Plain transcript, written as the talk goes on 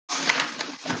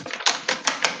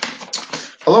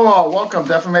Hello all, welcome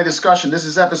to FMA Discussion. This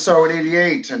is episode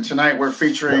 88, and tonight we're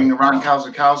featuring Ron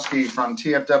Kosokowski from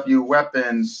TFW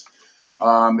Weapons.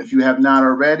 If you have not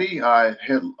already,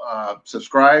 hit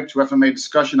subscribe to FMA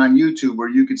Discussion on YouTube, where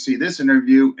you can see this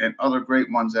interview and other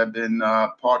great ones that have been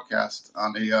podcast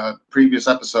on the previous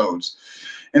episodes.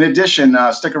 In addition,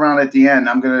 stick around at the end.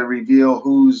 I'm going to reveal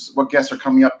what guests are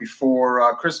coming up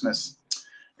before Christmas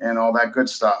and all that good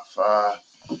stuff.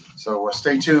 So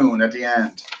stay tuned at the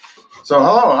end. So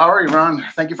hello, how are you, Ron?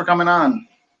 Thank you for coming on.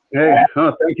 Hey,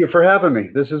 thank you for having me.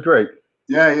 This is great.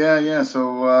 Yeah.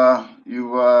 So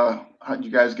how'd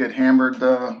you guys get hammered with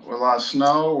a lot of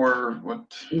snow or what?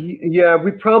 Yeah,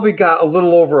 we probably got a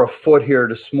little over a foot here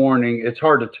this morning. It's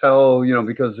hard to tell,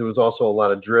 because there was also a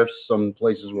lot of drifts. Some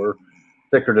places were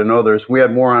thicker than others. We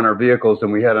had more on our vehicles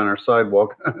than we had on our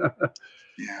sidewalk.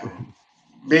 Yeah.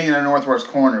 Being in the northwest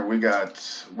corner, we got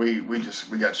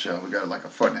shelled. We got like a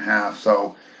foot and a half.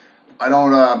 So I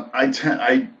don't.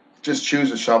 I just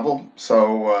choose a shovel.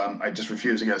 So I just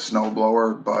refuse to get a snow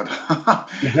blower. But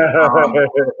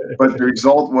but the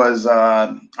result was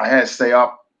I had to stay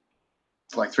up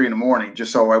to like 3 in the morning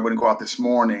just so I wouldn't go out this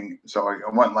morning. So I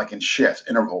went like in shift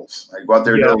intervals. I go out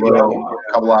there, do a little,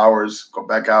 a couple hours, go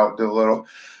back out, do a little.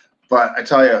 But I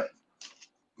tell you,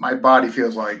 my body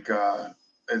feels like.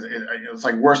 It's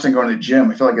like worse than going to the gym.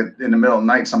 I feel like in the middle of the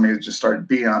night, somebody just started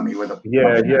beating on me with a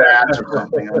bat or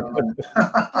something.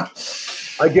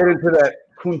 I get into that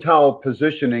Kuntao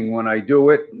positioning when I do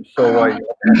it, so I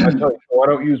tell you, I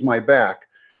don't use my back,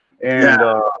 and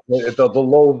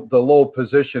the low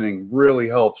positioning really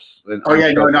helps. It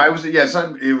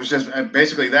was just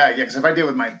basically that. Yeah, because if I did it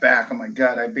with my back, oh my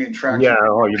God, I'd be in traction. Yeah,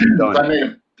 you'd be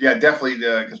done. Definitely.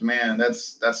 Because man,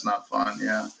 that's not fun.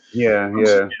 Yeah. Yeah,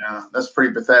 that's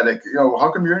pretty pathetic. How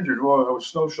come you're injured? Well, I was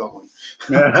snow shoveling.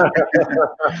 Yeah,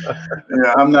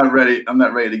 I'm not ready. I'm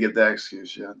not ready to get that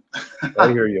excuse yet. I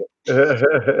hear you.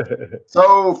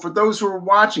 So, for those who are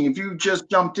watching, if you just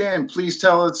jumped in, please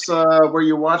tell us where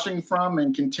you're watching from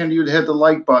and continue to hit the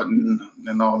like button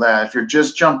and all that. If you're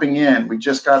just jumping in, we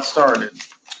just got started.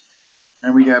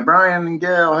 And we got Brian and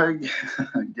Gail. Hey,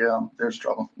 Gail, there's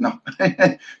trouble. No,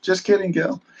 just kidding,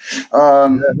 Gail. All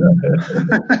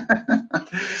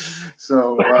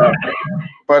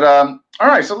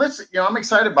right. So let's, I'm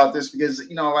excited about this because,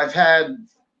 I've had,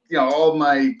 all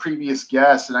my previous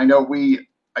guests, and I know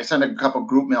I sent a couple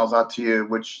group mails out to you,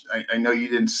 which I know you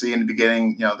didn't see in the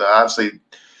beginning. Obviously it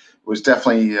was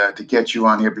definitely to get you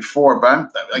on here before.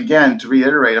 But again, to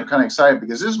reiterate, I'm kind of excited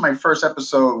because this is my first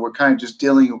episode. We're kind of just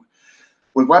dealing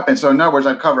with weapons. So in other words,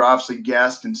 I've covered obviously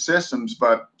guests and systems,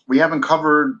 but I haven't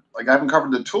covered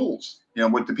the tools,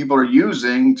 what the people are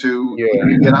using to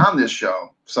get on this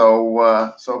show.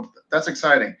 So that's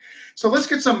exciting. So let's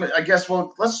get some,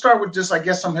 let's start with just,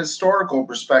 some historical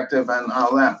perspective and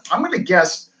all that. I'm going to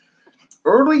guess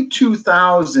early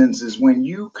 2000s is when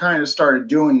you kind of started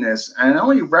doing this. And I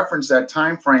only reference that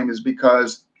time frame is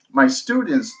because my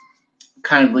students,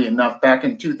 kindly enough, back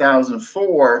in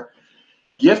 2004,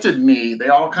 gifted me, they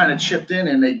all kind of chipped in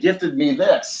and they gifted me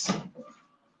this.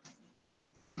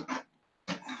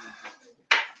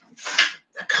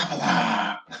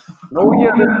 Oh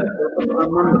yeah, I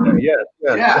remember that. Yes.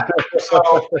 Yeah. So,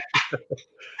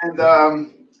 and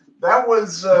that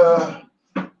was if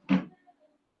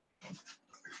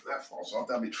that falls off,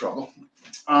 that'd be trouble.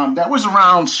 That was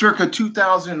around circa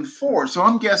 2004. So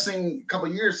I'm guessing a couple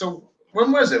of years. So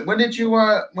when was it? When did you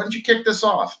kick this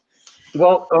off?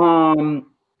 Well,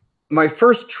 my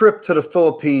first trip to the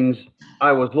Philippines,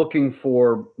 I was looking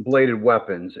for bladed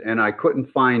weapons, and I couldn't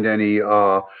find any.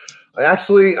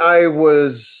 Actually, I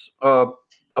was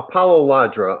Apollo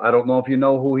Ladra. I don't know if you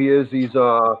know who he is. He's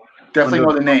definitely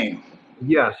know the name.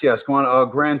 Yes. Come on,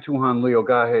 Grand Tuhan Leo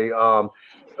Gahe.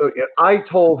 I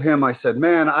told him, I said,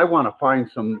 man, I want to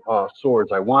find some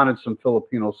swords. I wanted some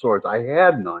Filipino swords. I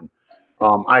had none.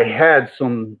 I had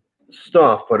some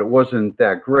stuff, but it wasn't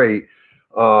that great.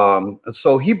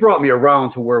 So he brought me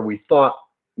around to where we thought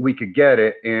we could get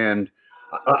it, and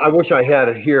I wish I had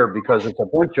it here because it's a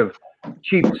bunch of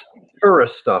cheap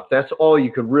tourist stuff. That's all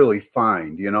you could really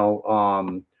find,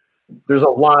 there's a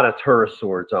lot of tourist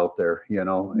swords out there, in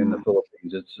the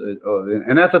Philippines.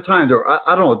 And at the time there,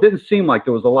 I don't know, it didn't seem like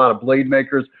there was a lot of blade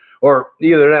makers, or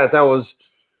either that was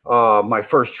my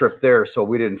first trip there, so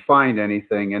we didn't find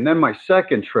anything. And then my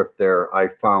second trip there, I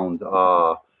found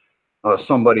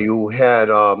somebody who had,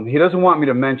 he doesn't want me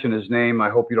to mention his name. I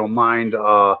hope you don't mind.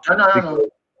 No.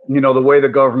 The way the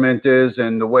government is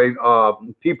and the way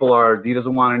people are, he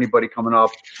doesn't want anybody coming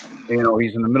up.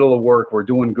 He's in the middle of work. We're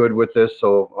doing good with this,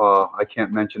 so I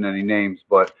can't mention any names.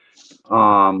 But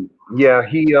yeah,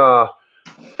 he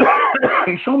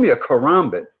he showed me a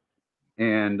karambit,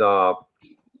 and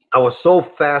I was so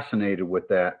fascinated with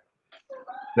that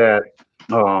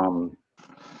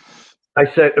I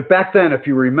said back then, if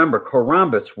you remember,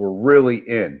 karambits were really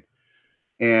in,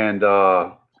 and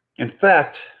in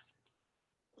fact,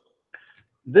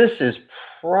 this is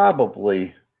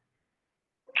probably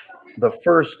the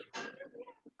first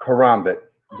karambit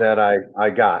that I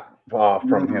got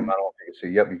from him. I don't know if you can see.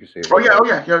 Yep, you can see it. Oh yeah,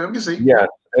 yeah, you can see. Yeah,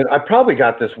 and I probably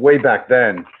got this way back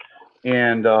then.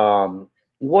 And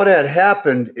what had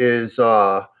happened is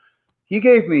he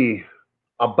gave me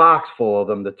a box full of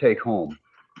them to take home.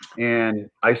 And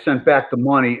I sent back the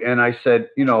money and I said,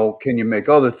 you know, can you make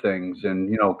other things? And,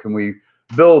 you know, can we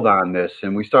build on this?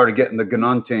 And we started getting the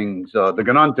Ganuntings. The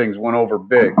Ganuntings went over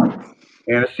big.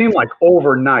 And it seemed like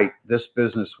overnight, this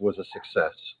business was a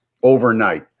success.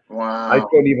 Overnight. Wow. I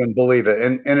couldn't even believe it.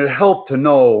 And it helped to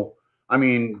know, I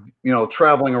mean, you know,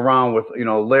 traveling around with, you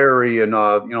know, Larry and,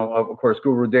 you know, of course,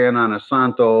 Guru Dan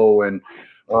Anasanto. And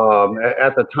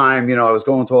at the time, you know, I was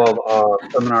going to all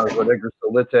seminars with Igor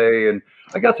Solite, and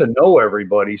I got to know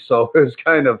everybody. So it was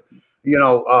kind of, you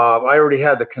know, I already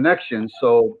had the connections.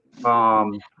 So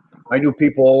I knew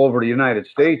people all over the United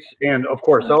States and, of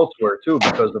course, elsewhere, too,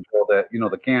 because of all that, you know,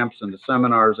 the camps and the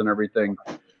seminars and everything.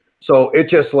 So it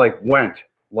just like went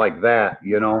like that,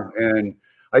 you know, and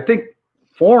I think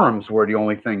forums were the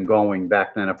only thing going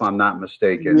back then, if I'm not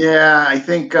mistaken. Yeah, I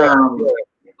think,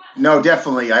 no,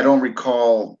 definitely. I don't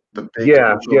recall the big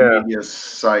social media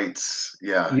sites.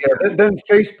 Yeah. Yeah, then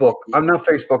Facebook, I'm not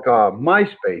Facebook,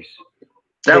 MySpace.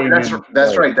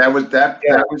 That's right. That was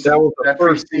the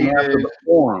first thing after the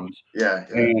forums. Yeah.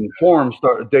 And forums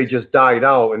they just died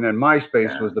out, and then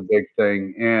MySpace was the big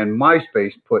thing, and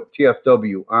MySpace put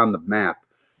TFW on the map.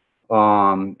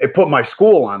 It put my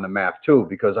school on the map too,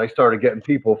 because I started getting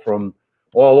people from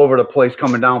all over the place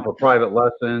coming down for private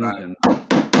lessons and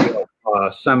you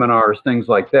know, seminars, things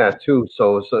like that too.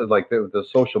 So like the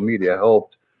social media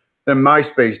helped. Then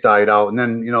MySpace died out, and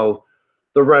then you know.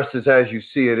 The rest is as you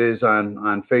see it is on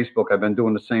Facebook. I've been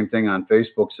doing the same thing on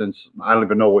Facebook since I don't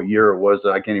even know what year it was.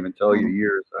 I can't even tell you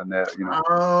years on that. You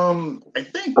know. I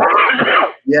think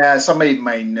somebody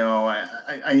might know.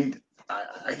 I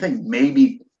think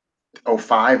maybe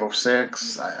 05,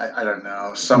 06. I don't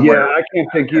know. Somewhere. Yeah, I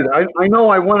can't think either. I know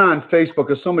I went on Facebook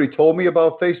because somebody told me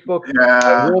about Facebook. Yeah.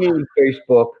 I went on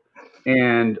Facebook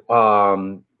and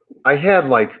I had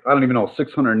like I don't even know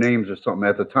 600 names or something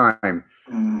at the time.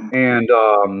 And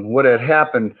what had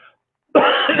happened,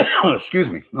 excuse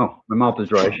me. Oh, my mouth is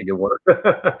dry. I should get water.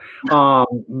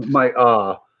 My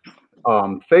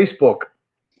Facebook,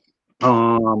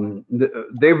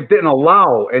 they didn't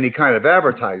allow any kind of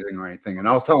advertising or anything. And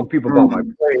I was telling people about my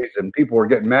plays, and people were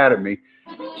getting mad at me.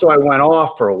 So I went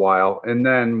off for a while. And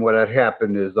then what had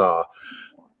happened is,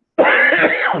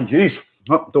 geez.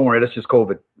 Oh, don't worry, that's just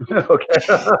COVID. Okay.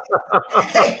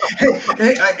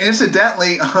 hey,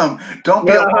 incidentally, don't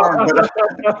be alarmed, but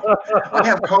I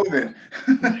have COVID.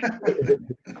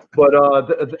 But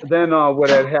then what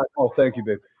had happened? Oh, thank you,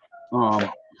 babe.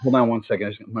 Hold on one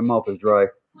second. My mouth is dry.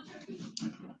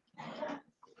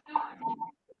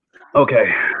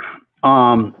 Okay.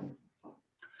 And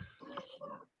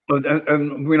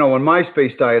you know, when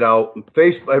MySpace died out,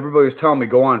 everybody was telling me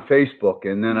go on Facebook,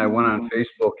 and then I went on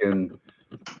Facebook, and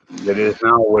it is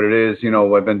now what it is. You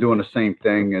know, I've been doing the same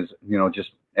thing as you know,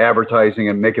 just advertising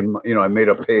and making. You know, I made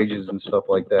up pages and stuff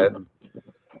like that.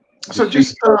 So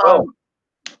just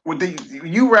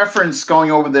you referenced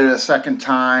going over there a second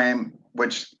time,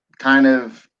 which kind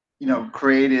of you know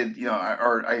created you know,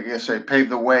 or I guess I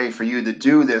paved the way for you to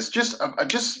do this. Just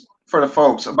for the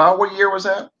folks, about what year was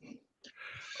that?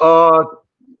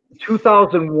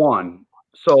 2001.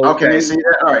 So okay, see,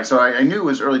 all right. So I knew it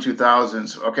was early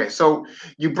 2000s. Okay, so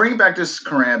you bring back this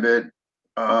karambit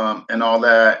and all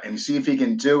that, and you see if he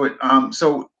can do it.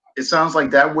 So it sounds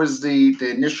like that was the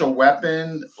initial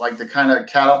weapon, like to kind of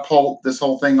catapult this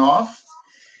whole thing off.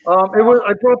 It was.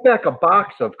 I brought back a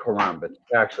box of karambits.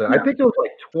 Actually, I think there was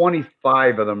like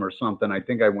 25 of them or something. I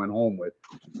think I went home with,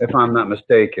 if I'm not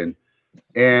mistaken.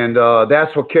 And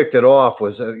that's what kicked it off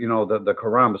was, you know, the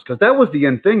karambits, because that was the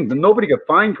end thing. Nobody could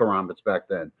find karambits back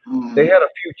then. They had a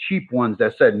few cheap ones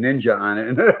that said ninja on it.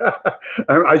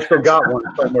 And I still got one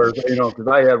somewhere, you know, because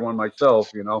I had one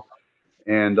myself, you know.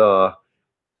 And that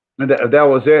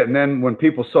was it. And then when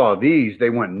people saw these, they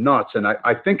went nuts. And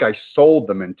I think I sold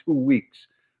them in 2 weeks.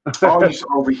 Oh,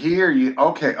 over here?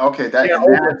 Okay. Over here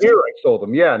I sold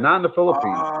them. Yeah, not in the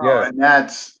Philippines. Yeah.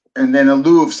 And then in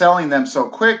lieu of selling them so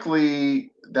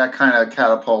quickly, that kind of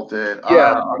catapulted.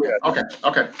 Yeah. Okay.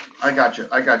 I got you.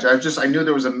 I knew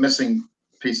there was a missing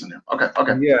piece in there. Okay,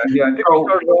 okay. Yeah, yeah. I think we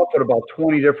started off at about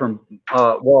 20 different,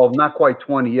 well, not quite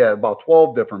 20 yet, about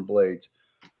 12 different blades.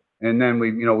 And then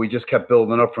we just kept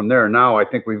building up from there. Now I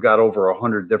think we've got over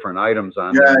 100 different items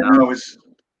on there now. No, it's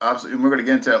obviously, and we're going to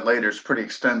get into that later. It's pretty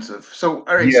extensive. So,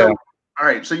 all right, Yeah. All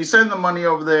right, so you send the money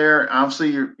over there. Obviously,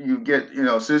 you get,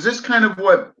 so is this kind of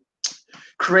what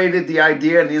created the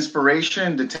idea and the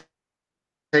inspiration to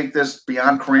take this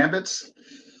beyond karambits?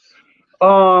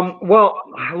 Well,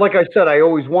 like I said, I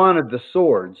always wanted the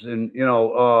swords, and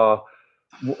to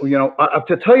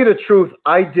tell you the truth,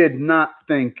 I did not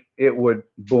think it would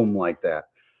boom like that.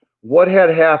 What had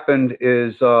happened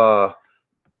is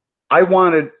I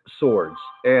wanted swords,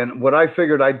 and what I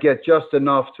figured I'd get just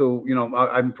enough to,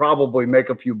 I'd probably make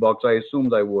a few bucks. I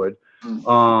assumed I would,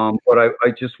 but I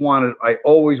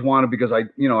always wanted, because I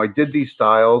did these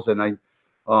styles, and I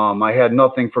had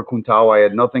nothing for Kuntao. I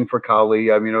had nothing for Kali.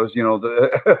 I mean, it was,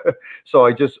 so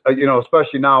I just,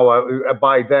 especially now,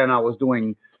 by then I was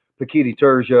doing Pakiti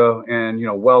Terja and,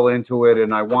 well into it.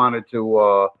 And I wanted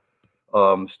to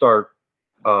start,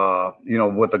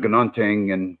 with the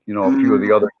Gununting and, a few of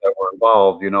the others that were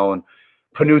involved, and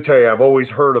Panute I've always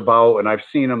heard about, and I've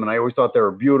seen them, and I always thought they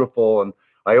were beautiful, and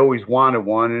I always wanted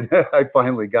one, and I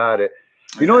finally got it.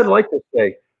 I'd like to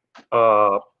say,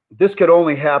 this could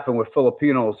only happen with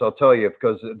Filipinos, I'll tell you,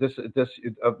 because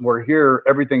we're here,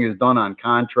 everything is done on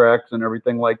contracts and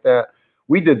everything like that.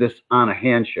 We did this on a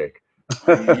handshake.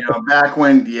 Back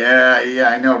when,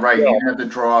 I know, right? Yeah. You had to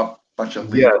draw a bunch of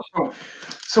leaves. Yes.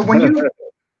 So when you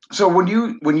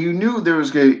knew there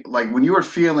was when you were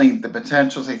feeling the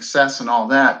potential success and all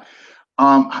that,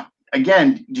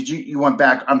 again, you went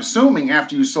back? I'm assuming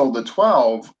after you sold the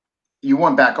 12. You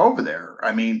went back over there.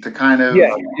 I mean, to kind of.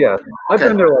 Yeah. I've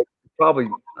been there probably,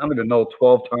 I don't even know,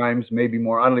 12 times, maybe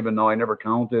more. I don't even know. I never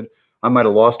counted. I might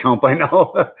have lost count by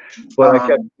now, but I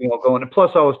kept going. And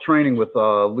plus, I was training with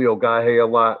Leo Gahe a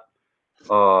lot,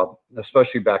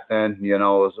 especially back then.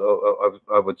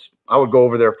 I would go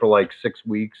over there for like 6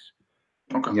 weeks.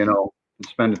 Okay. And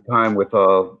spend time with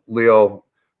Leo.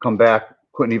 Come back,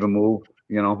 couldn't even move.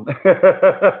 Yeah,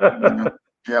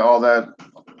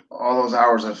 all those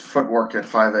hours of footwork at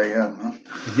 5 a.m. Huh?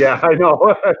 Yeah, I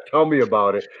know. Tell me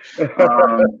about it.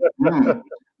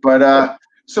 But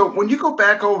so when you go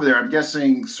back over there, I'm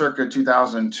guessing circa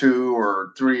 2002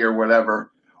 or 3 or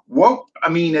whatever.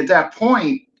 At that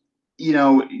point,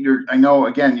 I know,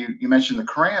 again, you mentioned the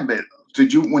karambit.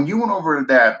 When you went over to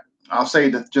that, I'll say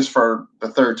that just for the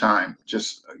third time,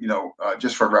 just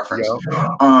for reference.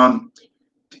 Yeah.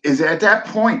 Is at that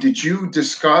point, did you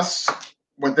discuss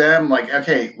with them, like,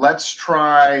 okay, let's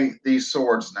try these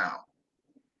swords now?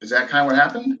 Is that kind of what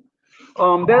happened?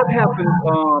 That happened.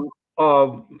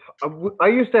 I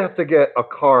used to have to get a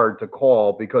card to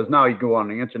call, because now you go on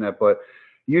the internet, but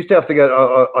you used to have to get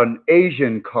an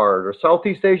Asian card, or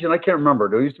Southeast Asian. I can't remember.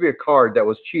 There used to be a card that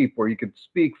was cheap where you could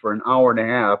speak for an hour and a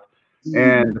half,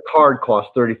 and the card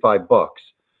cost $35.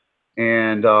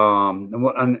 And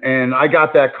I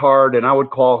got that card, and I would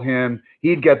call him.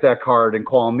 He'd get that card and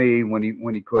call me when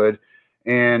he could.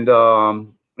 And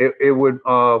it would,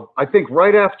 I think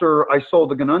right after I sold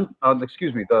the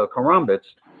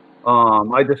karambits,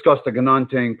 I discussed the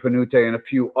Gununting, Panute, and a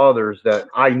few others that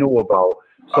I knew about.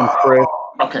 Some Chris.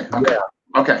 Okay. Yeah.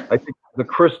 Okay. I think the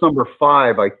Chris number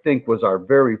 5, I think, was our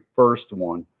very first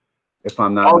one, if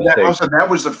I'm not mistaken. So that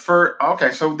was the first.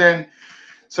 Okay. So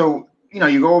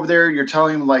you go over there, you're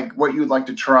telling them like what you'd like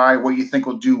to try, what you think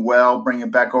will do well, bring it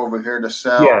back over here to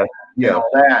sell. Yeah. All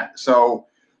that. So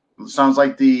it sounds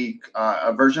like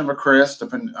a version of a Chris, the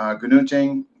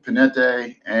Gununting,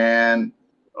 Panete, and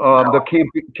the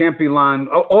Campilan,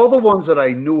 all the ones that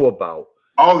I knew about.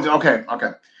 Oh, okay.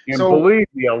 And believe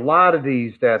me, a lot of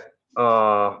these that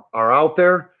are out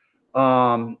there,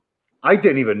 I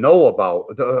didn't even know about,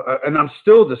 and I'm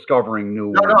still discovering new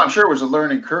ones. No, I'm sure it was a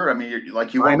learning curve. I mean, I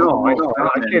know. I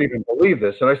can't even believe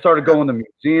this. And I started going to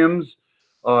museums.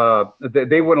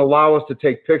 They wouldn't allow us to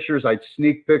take pictures. I'd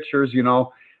sneak pictures,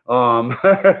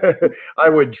 I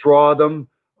would draw them,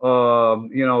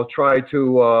 try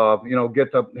to,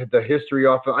 get the history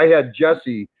off. I had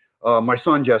Jesse, my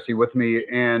son Jesse, with me,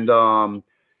 and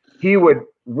he would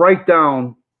write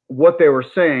down what they were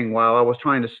saying while I was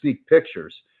trying to sneak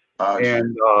pictures.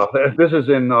 And this is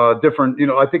in different,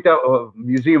 I think that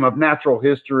Museum of Natural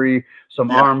History, some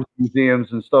arms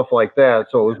museums and stuff like that.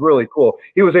 So it was really cool.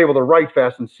 He was able to write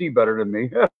fast and see better than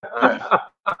me.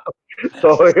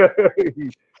 So,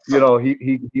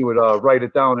 he would write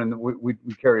it down, and we'd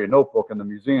carry a notebook in the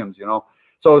museums, So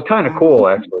it was kind of cool,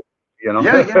 actually,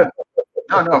 Yeah.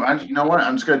 No, you know what?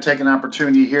 I'm just going to take an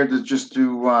opportunity here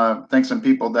to thank some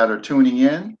people that are tuning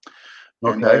in.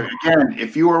 And Okay. again,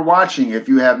 if you are watching, if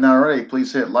you have not already,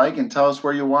 please hit like and tell us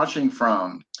where you're watching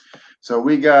from. So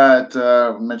we got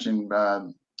mentioned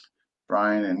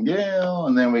Brian and Gail,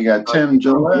 and then we got Tim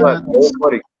Gillette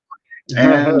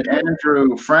and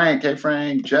Andrew, Frank. Hey,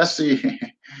 Frank, Jesse,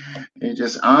 and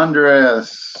just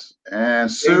Andres and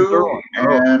Sue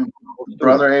and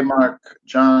brother A. Mark,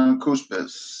 John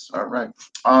Kuspis. All right.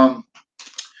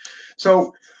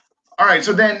 So, all right.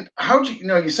 So then, how'd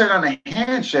you said on a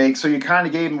handshake, so you kind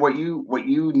of gave him what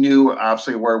you knew,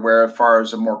 obviously, where as far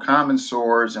as the more common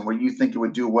swords and what you think it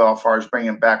would do well as far as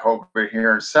bringing back over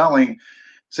here and selling.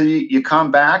 So you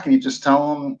come back and you just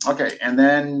tell him, okay, and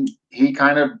then he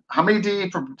kind of, how many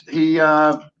did he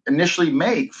initially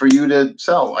make for you to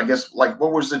sell? I guess, like,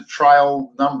 what was the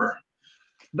trial number?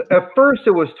 At first,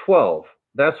 it was 12.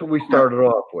 That's what we started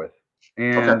off with,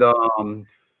 and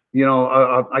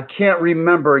I can't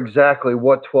remember exactly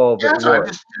what 12 it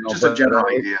was. Just a general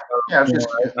idea. Yeah,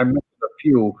 I missed a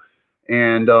few,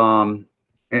 and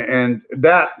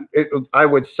that I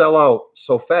would sell out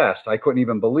so fast I couldn't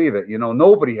even believe it.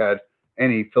 Nobody had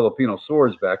any Filipino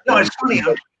swords back then. No, it's funny.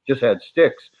 Just had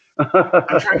sticks.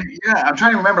 I'm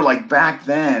trying to remember. Like back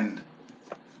then,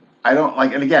 I don't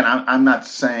like. And again, I'm not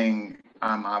saying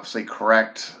I'm obviously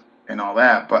correct and all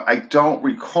that, but I don't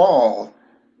recall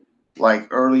like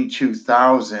early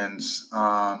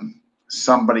 2000s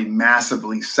somebody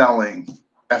massively selling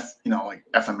like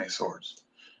FMA swords.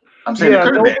 I'm saying it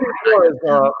could have been.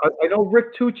 I know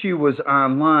Rick Tucci was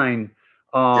online.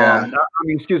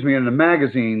 Excuse me, in the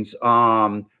magazines.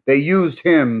 They used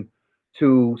him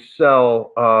to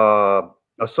sell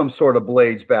some sort of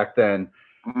blades back then,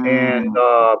 and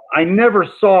I never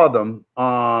saw them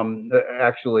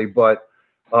actually, but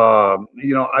I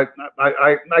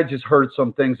just heard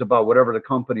some things about whatever the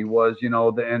company was, and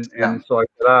so I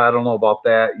said, I don't know about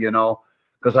that,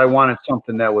 because I wanted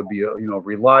something that would be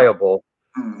reliable.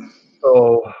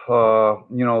 So,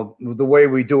 the way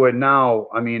we do it now,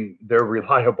 I mean, they're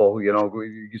reliable.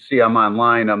 You see, I'm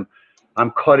online. I'm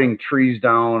cutting trees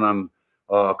down. I'm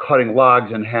cutting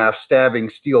logs in half, stabbing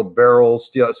steel barrels,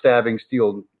 stabbing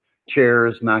steel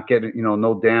chairs, not getting,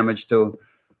 no damage to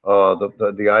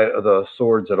the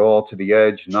swords at all to the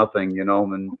edge, nothing,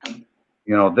 and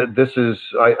this is,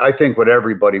 I think, what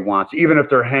everybody wants, even if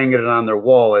they're hanging it on their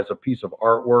wall as a piece of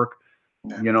artwork.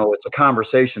 It's a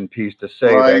conversation piece to say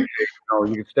that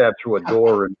you can stab through a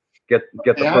door and get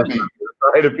the person on the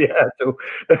side if you had to.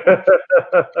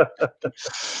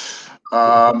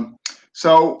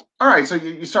 So all right, so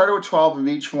you started with 12 of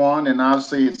each one, and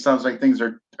obviously it sounds like things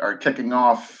are kicking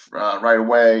off right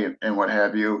away and what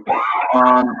have you.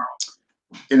 At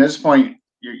this point,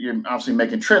 you're obviously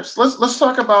making trips. Let's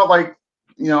talk about, like,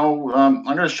 I'm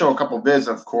going to show a couple of vids,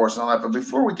 of course, and all that. But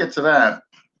before we get to that,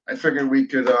 I figured we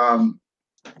could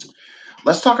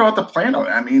let's talk about the plano.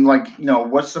 I mean, like,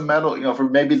 what's the metal? For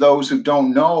maybe those who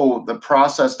don't know the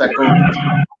process that goes,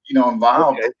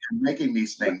 involved in making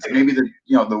these things. Maybe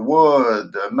the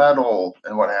wood, the metal,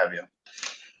 and what have you.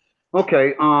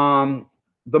 Okay.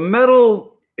 The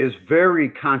metal is very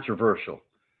controversial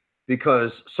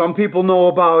because some people know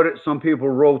about it. Some people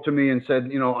wrote to me and said,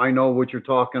 I know what you're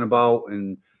talking about.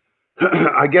 And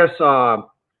I guess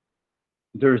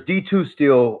there's D2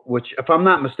 steel, which, if I'm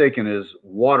not mistaken, is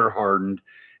water hardened,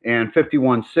 and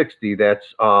 5160 that's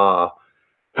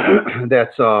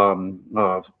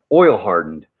oil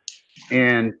hardened.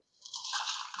 And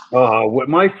what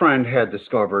my friend had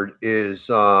discovered is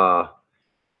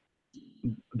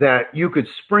that you could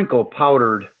sprinkle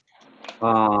powdered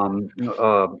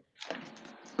D2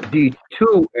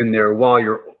 in there while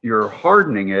you're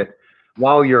hardening it,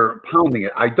 while you're pounding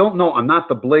it. I don't know. I'm not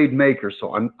the blade maker,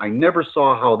 so I never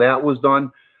saw how that was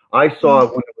done. I saw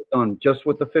it when it was done just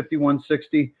with the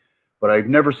 5160, but I've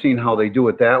never seen how they do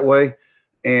it that way.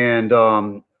 And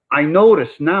I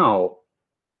notice now,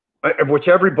 which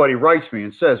everybody writes me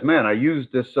and says, man, I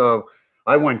used this,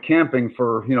 I went camping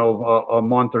for, a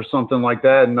month or something like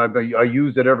that, and I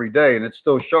used it every day, and it's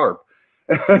still sharp.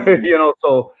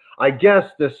 So I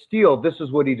guess the steel, this is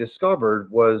what he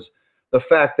discovered, was the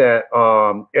fact that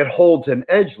it holds an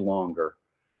edge longer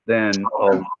than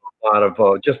a lot of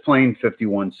just plain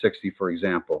 5160, for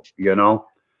example,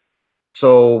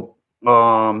 So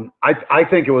I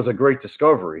think it was a great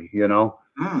discovery,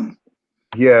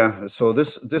 Yeah, so this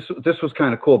was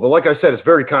kind of cool. But like I said, it's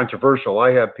very controversial.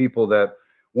 I have people that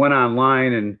went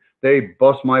online and they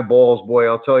bust my balls, boy,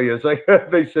 I'll tell you. It's like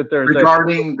they sit there and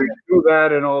regarding say, do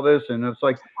that and all this. And it's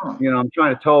like, I'm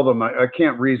trying to tell them I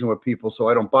can't reason with people, so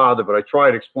I don't bother. But I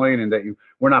tried explaining that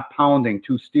we're not pounding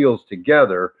two steels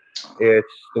together.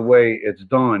 It's the way it's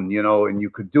done, and you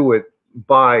could do it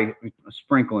buy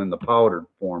sprinkling the powdered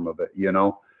form of it, you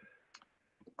know.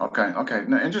 Okay, okay,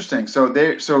 no, interesting. So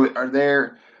are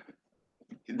their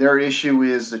issue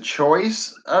is the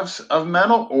choice of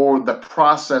metal or the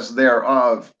process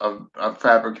thereof of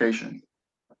fabrication?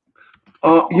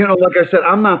 You know, like I said,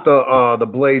 I'm not the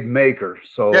blade maker, Yeah,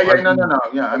 so yeah, no, no, no.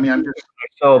 Yeah, I mean, I'm just I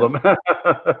sell them.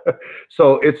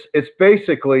 So it's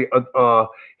basically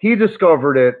he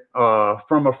discovered it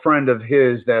from a friend of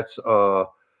his that's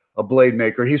a blade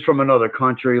maker. He's from another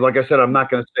country. Like I said, I'm not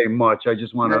going to say much. I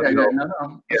just want yeah, to, yeah, you yeah. know, No,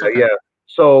 no, that's yeah, okay. yeah.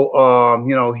 So,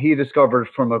 you know, he discovered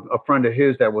from a friend of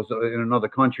his that was in another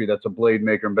country that's a blade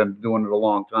maker and been doing it a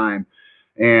long time.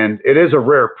 And it is a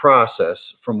rare process,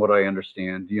 from what I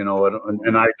understand, you know,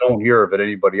 and I don't hear of it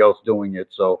anybody else doing it.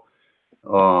 So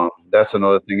that's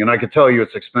another thing. And I could tell you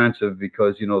it's expensive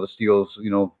because, you know, the steels, you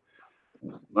know,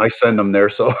 I send them there.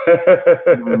 So,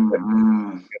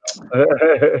 Mm-hmm.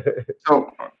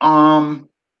 So,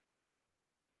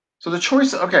 so the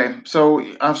choice, okay. So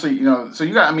obviously, you know, so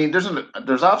you got, I mean, there's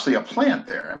obviously a plant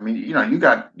there. I mean, you know, you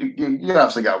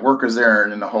obviously got workers there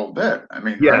and the whole bit. I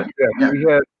mean, yes, right? yes,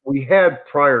 Yeah. we had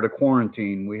prior to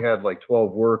quarantine, we had like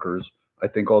 12 workers, I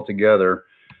think altogether.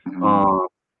 Mhm. Um,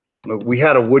 we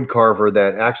had a wood carver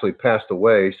that actually passed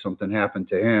away. Something happened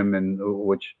to him, and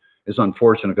which is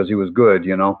unfortunate because he was good,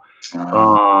 you know.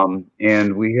 Uh,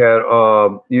 And we had,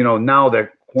 you know, now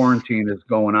that quarantine is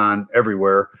going on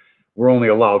everywhere, we're only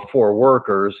allowed 4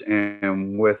 workers,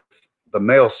 and with the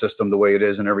mail system the way it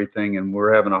is and everything, and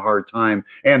we're having a hard time.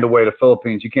 And the way the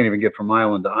Philippines, you can't even get from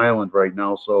island to island right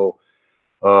now. So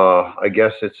I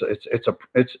guess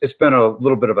it's been a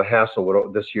little bit of a hassle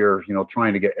with this year, you know,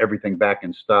 trying to get everything back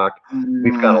in stock.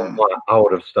 We've got a mm, lot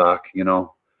out of stock, you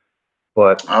know,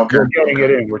 but okay, we're getting okay.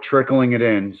 it in. We're trickling it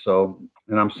in. So,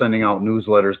 and I'm sending out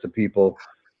newsletters to people,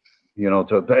 you know,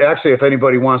 to actually, if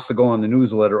anybody wants to go on the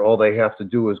newsletter, all they have to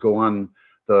do is go on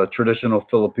the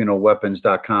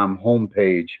traditionalfilipinoweapons.com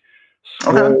homepage,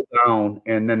 Okay. scroll down,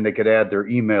 and then they could add their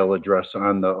email address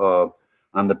on the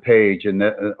page, and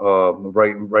that,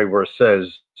 right where it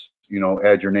says, you know,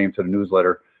 add your name to the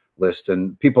newsletter list,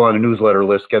 and people on the newsletter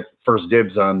list get first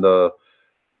dibs on the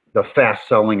fast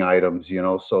selling items, you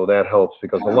know, so that helps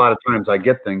because a Yeah, lot of times I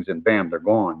get things and bam, they're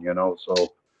gone, you know,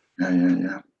 so yeah, yeah,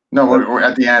 yeah. No, that's we're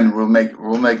at the end. We'll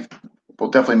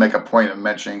definitely make a point of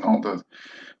mentioning all the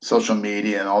social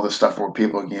media and all the stuff where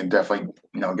people can definitely,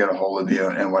 you know, get a hold of you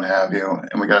and what have you.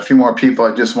 And we got a few more people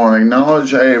I just want to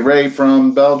acknowledge. Hey, Ray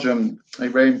from Belgium. Hey,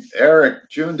 Ray. Eric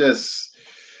Jundis.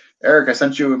 Eric, I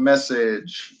sent you a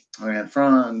message. And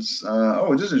Franz.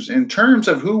 This is in terms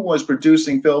of who was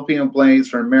producing Filipino blades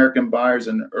for American buyers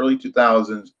in the early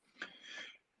 2000s.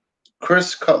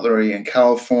 Chris Cutlery in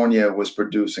California was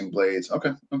producing blades.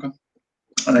 Okay, okay.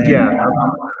 yeah, And yeah.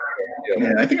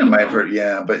 yeah, I think I might have heard.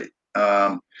 Yeah, but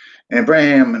and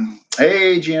Bram and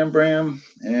hey, GM Bram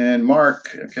and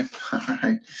Mark. Okay, all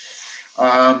right.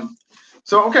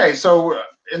 So okay, so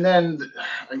and then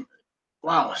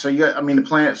wow, so you got, I mean, the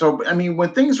plant. So I mean,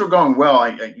 when things were going well,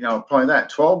 you know, probably that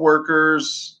 12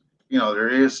 workers. You know, there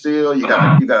is steel. You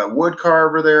got a wood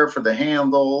carver there for the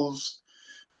handles.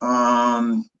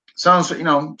 Um, sounds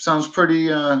pretty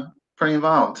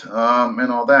involved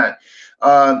and all that.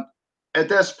 Uh, at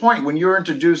this point, when you're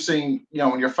introducing, you know,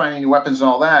 when you're finding weapons and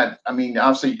all that, I mean,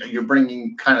 obviously you're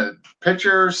bringing kind of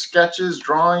pictures, sketches,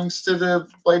 drawings to the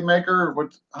blade maker.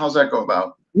 How's that go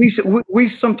about?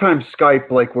 We sometimes Skype,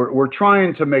 like we're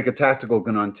trying to make a tactical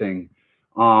gununting,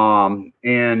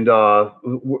 and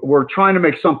we're trying to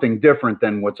make something different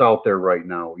than what's out there right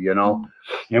now, you know.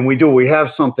 And we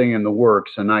have something in the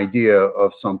works, an idea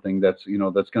of something that's, you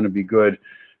know, that's going to be good.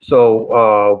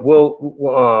 So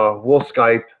we'll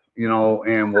Skype, you know,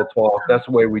 and we'll talk. That's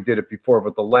the way we did it before.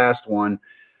 But the last one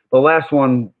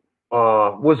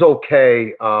was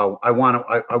okay. I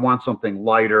want something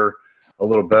lighter, a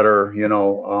little better, you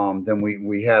know, than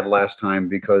we had last time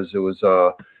because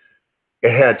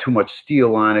it had too much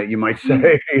steel on it, you might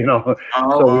say, you know.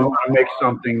 So we Oh, want to make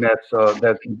something that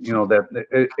you know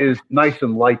that is nice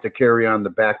and light to carry on the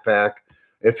backpack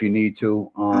if you need to,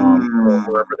 or mm,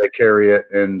 wherever they carry it,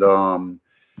 and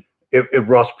it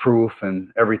rust proof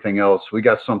and everything else. We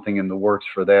got something in the works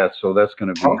for that, so that's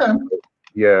going to be, okay.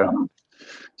 yeah.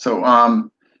 So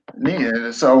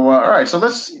neat. So all right. So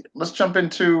let's jump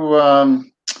into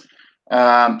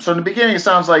so in the beginning, it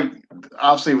sounds like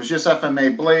obviously it was just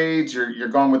FMA blades. You're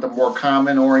going with the more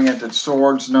common oriented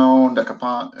swords known, the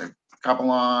Capellan,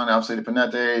 obviously the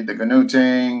Panete, the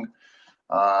Ganuting,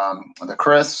 the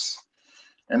Chris,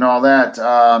 and all that.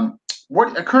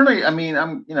 What currently? I mean,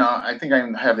 I think I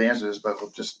have the answer to this, but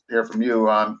we'll just hear from you.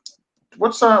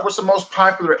 what's the most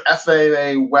popular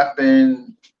FMA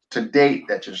weapon to date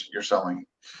that you're selling?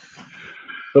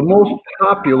 The most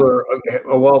popular,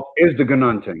 well, is the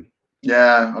Gununting.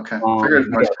 Yeah. Okay. Figured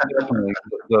Yeah, definitely.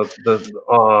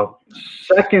 The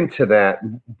second to that,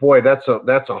 boy, that's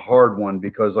a hard one,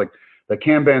 because like the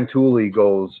Kanban Tuli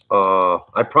goes.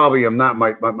 I probably am not.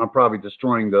 I'm probably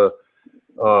destroying the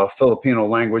Filipino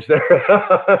language there.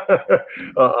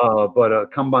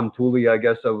 But Kamban Tuli, I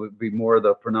guess that would be more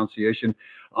the pronunciation.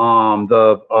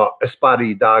 The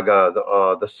Espadi Daga,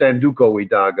 the Sanduko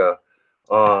Idaga,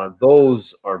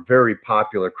 those are very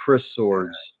popular. Chris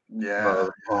swords. Yeah.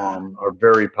 Are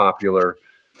very popular.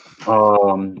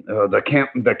 The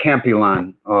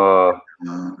Campilan, for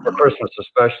Christmas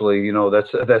especially, you know,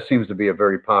 that seems to be a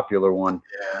very popular one.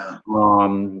 Yeah.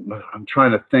 I'm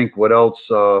trying to think what else.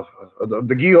 The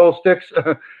Gihol sticks,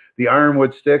 the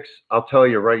ironwood sticks. I'll tell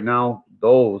you right now,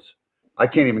 those I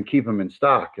can't even keep them in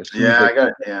stock. Yeah, I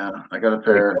got a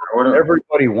pair.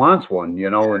 Everybody wants one, you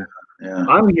know, and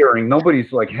I'm hearing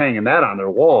nobody's like hanging that on their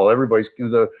wall. Everybody's.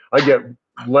 I get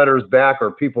letters back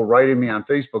or people writing me on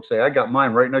Facebook say, I got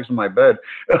mine right next to my bed.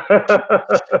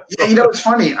 Yeah, you know, it's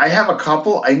funny. I have a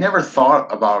couple. I never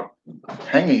thought about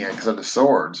hanging it because of the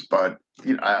swords, but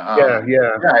you know,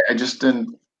 I just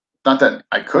didn't. Not that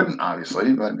I couldn't,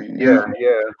 obviously, but I mean,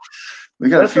 we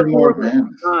got a few more.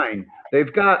 Man.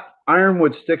 They've got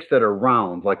ironwood sticks that are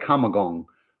round, like hamagong.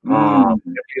 If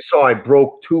you saw, I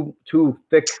broke two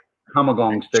thick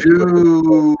hamagong sticks.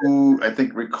 I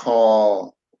think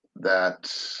recall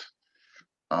that.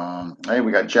 Hey,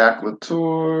 we got Jack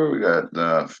Latour, we got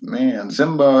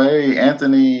Zimbo, hey,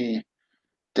 Anthony,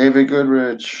 David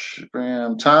Goodrich,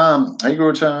 Bram, Tom, hey,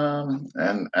 Guro Tom,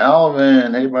 and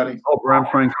Alvin, hey, buddy. Oh, Bram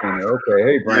Franklin, okay,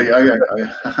 hey, Bram.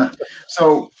 Yeah.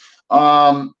 So,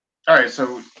 all right,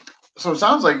 so it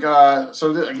sounds like,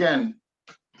 again,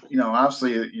 you know,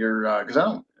 obviously you're, because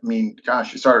I mean,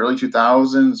 gosh, you started early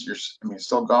 2000s,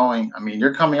 still going. I mean,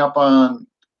 you're coming up on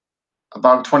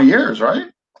about 20 years, right?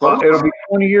 It'll be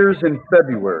 20 years in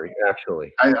February,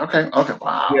 actually. Okay,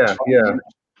 wow. Yeah.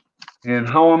 And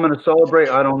how I'm going to celebrate,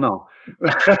 I don't know. I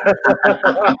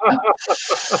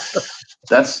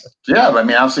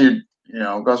mean, obviously, you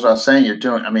know, it goes without saying you're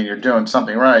doing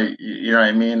something right. You know what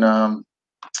I mean?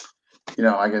 You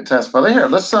know, I can attest. But here,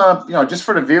 let's, you know, just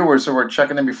for the viewers, so we're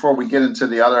checking in before we get into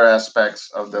the other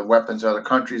aspects of the weapons, other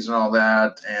countries and all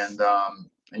that, and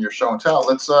your show and tell.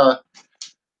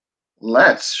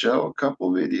 Let's show a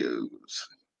couple videos.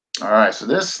 All right, so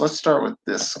let's start with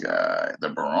this guy, the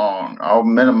Barong. I'll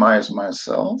minimize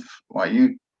myself while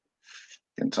you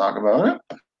can talk about it.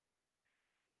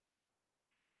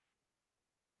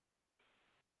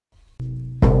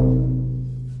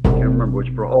 Can't remember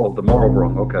which Barong. Oh, the Moro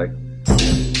Barong. Okay.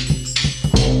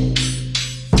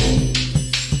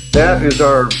 That is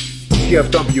our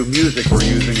TFW music we're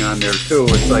using on there too.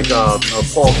 It's like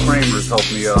Paul Kramer's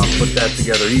helped me put that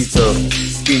together. He's the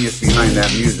genius behind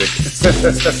that music.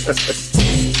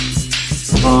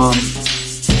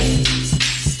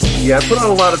 Yeah, I put out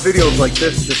a lot of videos like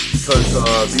this just because,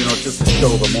 you know, just to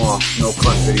show them off. No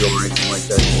cut video or anything like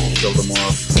that, just to show them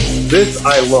off. This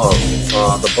I love,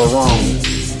 the Barong.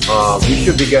 We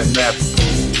should be getting that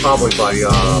probably by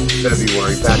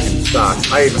February back in stock.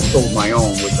 I even sold my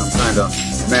own, which I'm kind of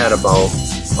mad about,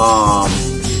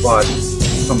 but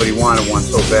somebody wanted one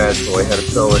so bad, so I had to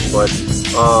sell it. But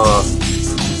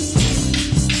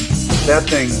that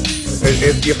thing,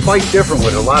 if you fight different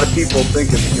with it, a lot of people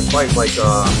think if you fight like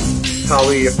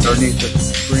Kali underneath the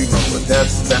screamer, but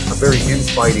that's a very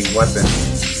infighting weapon.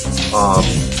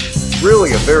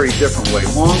 Really a very different way.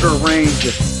 Longer range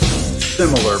is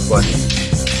similar, but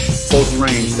close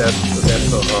range, that's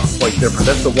quite different.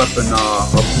 That's the weapon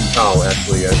of Putao,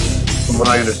 actually. From what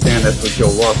I understand, that's what Joe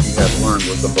Lofty has learned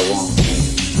with the Barong.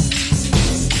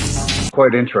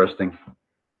 Quite interesting.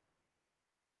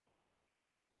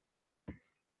 I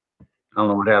don't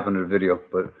know what happened to the video,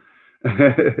 but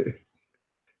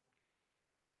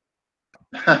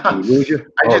I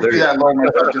just do that low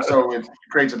myself just so it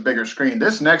creates a bigger screen.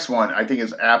 This next one I think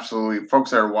is absolutely, folks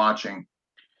that are watching.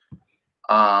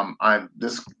 I'm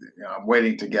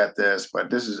waiting to get this, but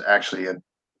this is actually a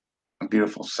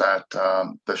beautiful set.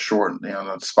 The short, you know,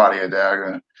 the spotty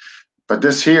dagger. But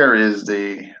this here is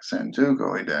the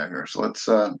Sanduko dagger. So let's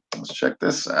check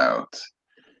this out.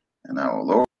 And I will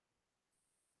lower.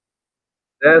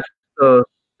 That's the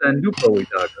Sanduko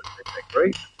dagger, I think,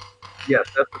 right? Yes,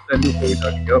 that's the Sanduko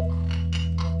dagger. Yep.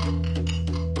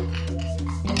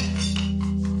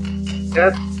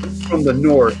 That's from the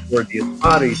north, where the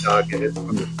Espadi dagger is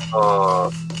from the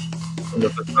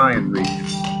Visayan region.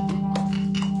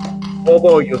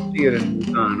 although you'll see it in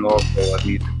Busan also. I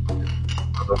mean,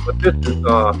 but this is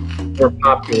more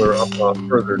popular up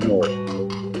further north.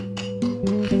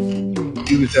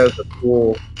 Used as a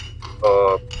tool,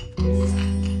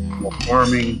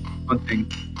 farming, hunting,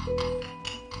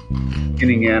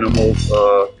 skinning animals.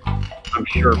 I'm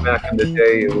sure back in the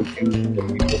day it was used for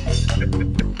people.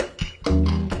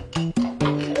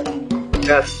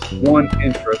 That's one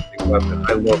interesting weapon.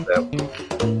 I love that one.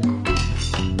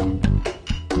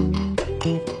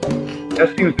 That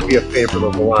seems to be a favorite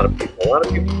of a lot of people. A lot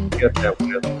of people get that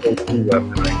one as a go-to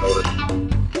weapon, I noticed.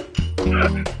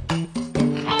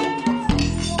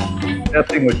 That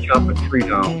thing would chop a tree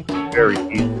down very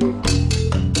easily.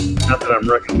 Not that I'm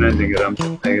recommending it, I'm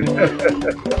just saying.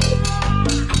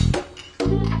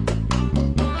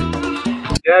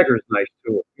 Dagger's nice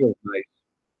too. It feels nice.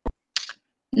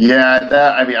 Yeah,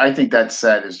 that, I mean, I think that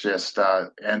set is just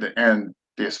and the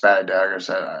Espada dagger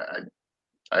set.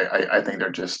 I think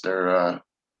they're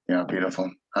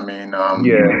beautiful. I mean,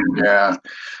 yeah.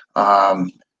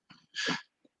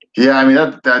 Yeah, I mean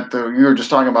you were just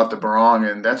talking about the barong,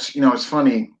 and that's, it's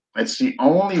funny. It's the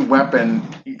only weapon,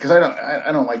 because I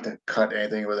don't like to cut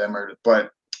anything with them,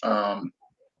 but I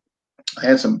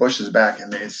had some bushes back,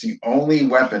 and it's the only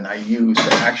weapon I use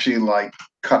to actually like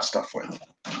cut stuff with.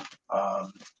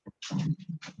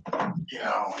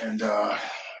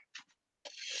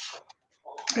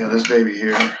 And this baby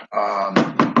here.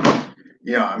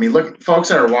 I mean, look, folks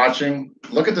that are watching,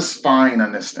 look at the spine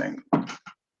on this thing.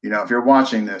 If you're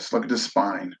watching this, look at the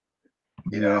spine.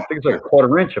 I think it's like a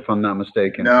 1/4 inch, if I'm not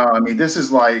mistaken. No, I mean, this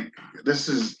is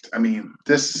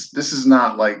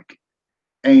not like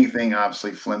anything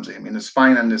obviously flimsy. I mean, the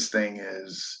spine on this thing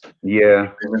is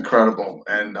incredible,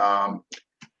 and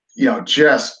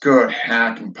just good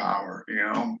hacking power.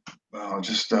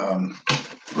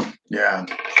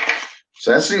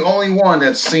 So that's the only one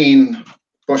that's seen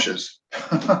bushes.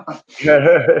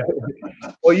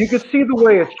 Well, you can see the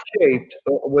way it's shaped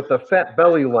with a fat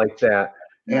belly like that.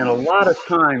 And a lot of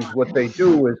times what they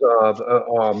do is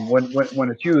when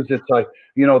it's used, it's like,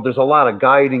 there's a lot of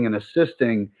guiding and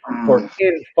assisting for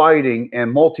infighting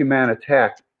and multi-man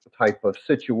attack type of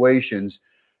situations.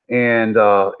 And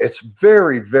it's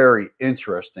very, very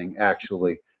interesting,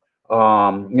 actually.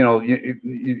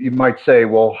 You might say,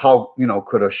 well, how,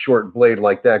 could a short blade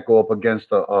like that go up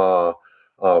against a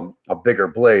bigger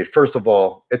blade? First of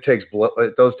all, it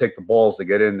does take the balls to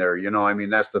get in there. I mean,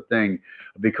 that's the thing,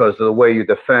 because of the way you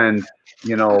defend,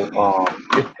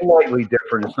 it's slightly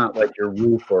different. It's not like your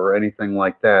roof or anything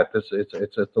like that. It's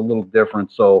a little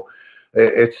different. So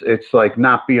it's like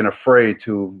not being afraid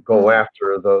to go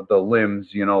after the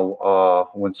limbs,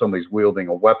 when somebody's wielding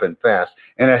a weapon fast,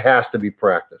 and it has to be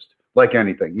practiced. Like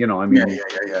anything, I mean,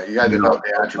 yeah. You got to know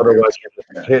the attributes. Otherwise,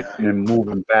 you're hitting and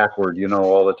moving backward,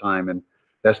 all the time, and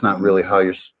that's not really how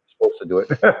you're supposed to do it.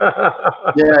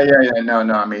 Yeah. No.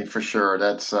 I mean, for sure.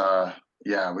 That's we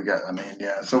got. I mean,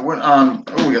 yeah. So what?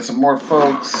 We got some more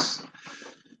folks.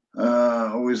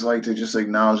 Always like to just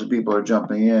acknowledge that people are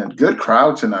jumping in. Good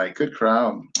crowd tonight. Good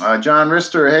crowd. John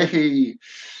Rister, hey,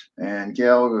 and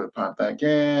Gail will pop back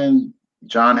in.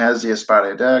 John has the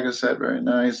Espada dagger set. Very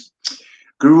nice.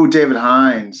 Guru David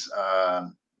Hines.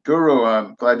 Guru,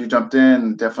 I'm glad you jumped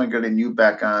in. Definitely getting you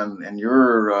back on in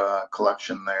your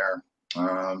collection there.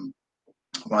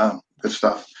 Wow, good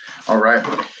stuff. All right.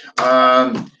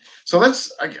 So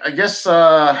let's, I guess,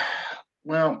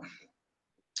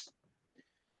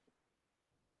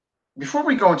 before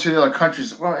we go into the other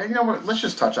countries, well, let's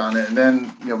just touch on it, and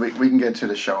then we can get to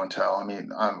the show and tell. I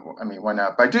mean, why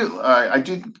not? But I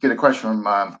did get a question from,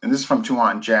 and this is from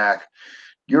Tuan Jack.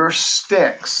 Your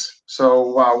sticks.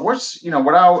 So what's,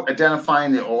 without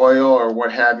identifying the oil or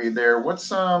what have you there,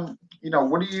 what's, what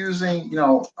are you using?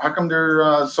 How come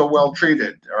they're so well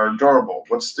treated or durable?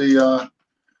 What's the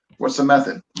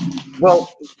method?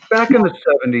 Well, back in the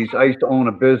 70s, I used to own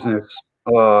a business.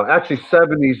 Actually,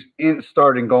 70s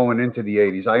starting going into the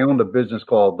 80s. I owned a business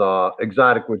called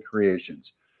Exotic Wood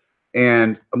Creations.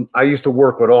 And I used to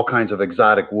work with all kinds of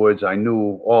exotic woods. I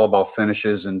knew all about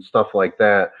finishes and stuff like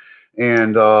that.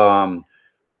 And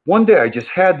one day I just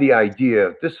had the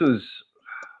idea. This was,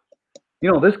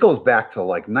 this goes back to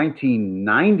like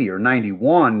 1990 or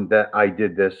 91 that I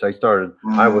did this. I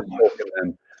was soaking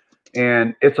them.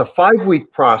 And it's a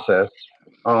 5-week process.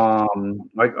 I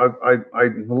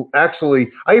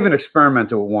even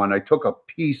experimented with one. I took a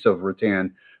piece of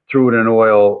rattan, threw it in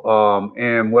oil.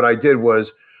 And what I did was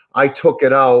I took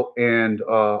it out and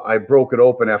I broke it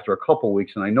open after a couple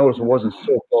weeks, and I noticed it wasn't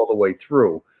soaked all the way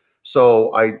through.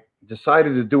 So I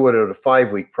decided to do it at a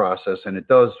 5-week process, and it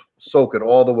does soak it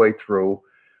all the way through.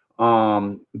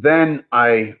 Then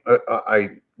I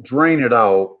drain it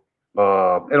out.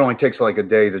 It only takes like a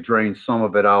day to drain some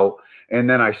of it out, and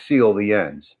then I seal the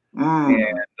ends.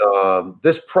 And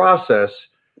this process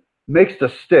makes the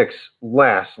sticks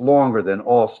last longer than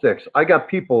all sticks. I got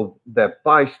people that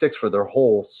buy sticks for their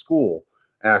whole school,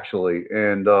 actually,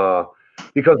 and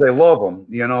because they love them,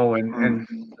 you know, and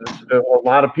a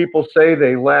lot of people say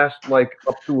they last like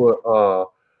up to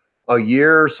a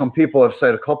year. Some people have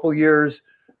said a couple years.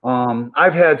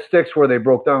 I've had sticks where they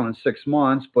broke down in 6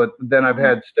 months, but then I've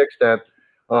had sticks that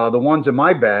the ones in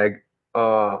my bag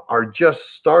are just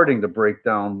starting to break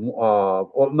down.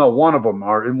 Well, no, one of them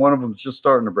are, and one of them's just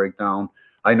starting to break down.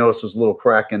 I noticed there's a little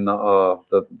crack in the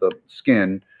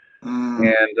skin,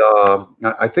 and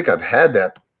I think I've had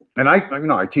that. And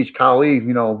I teach Kali,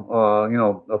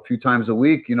 a few times a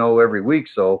week, every week.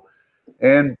 So,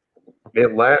 and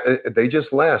they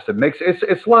just last.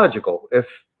 It's logical. If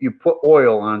you put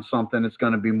oil on something, it's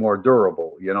going to be more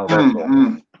durable.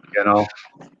 That's all.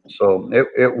 So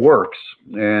it works,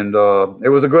 and it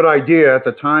was a good idea at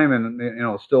the time, and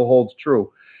it still holds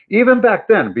true. Even back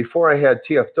then, before I had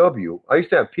TFW, I used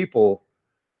to have people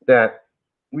that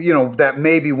that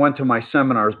maybe went to my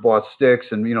seminars, bought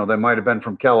sticks, and they might have been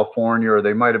from California, or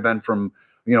they might have been from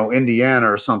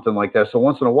Indiana or something like that. So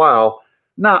once in a while,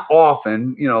 not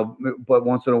often, but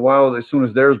once in a while, as soon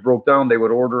as theirs broke down, they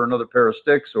would order another pair of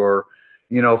sticks, or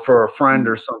for a friend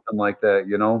or something like that.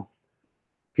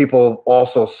 People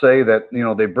also say that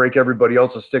they break everybody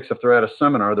else's sticks if they're at a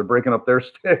seminar. They're breaking up their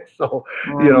sticks. So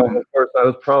of course, I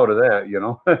was proud of that.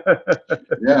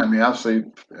 Yeah, I mean, obviously,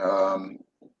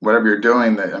 whatever you're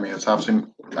doing, it's obviously,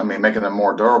 making them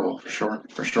more durable, for sure,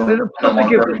 for sure. To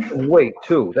give it some weight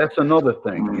too. That's another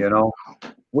thing.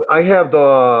 I have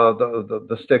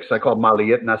the sticks I call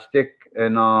Malietna stick,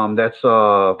 and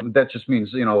that just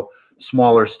means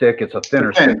smaller stick. It's a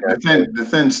thinner stick. The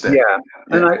thin stick. Yeah,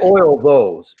 and I oil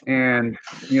those, and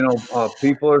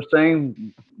people are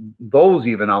saying those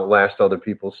even outlast other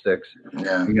people's sticks.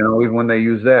 Yeah. Even when they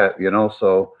use that.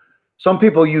 So some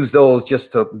people use those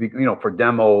just to be, for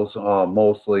demos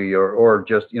mostly, or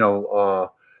just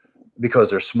because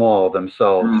they're small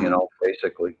themselves.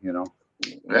 Basically. Yeah.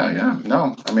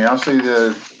 No, obviously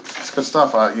it's good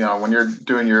stuff. When you're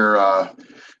doing your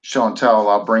show and tell,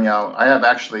 I'll bring out. I have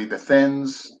actually the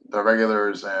thins, the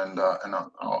regulars, and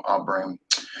I'll bring.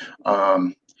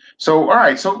 So all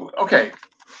right. So okay.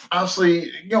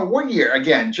 Honestly, what year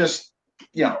again? Just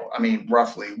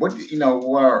roughly. What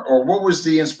or what was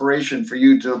the inspiration for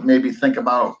you to maybe think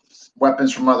about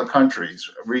weapons from other countries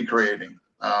recreating?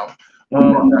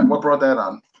 What brought that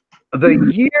on?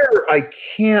 The year I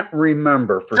can't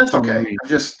remember for That's some okay. reason. I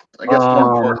guess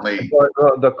more importantly, but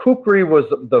the kukri was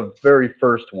the very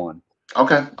first one.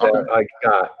 Okay. That I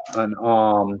got, and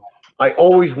I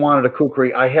always wanted a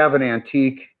kukri. I have an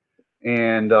antique,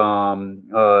 and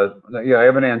I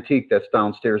have an antique that's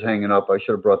downstairs hanging up. I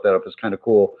should have brought that up. It's kind of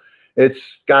cool. It's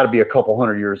got to be a couple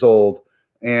hundred years old,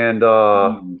 and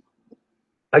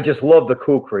I just love the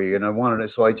kukri, and I wanted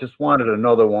it. So I just wanted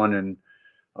another one, and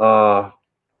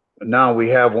now we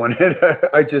have one.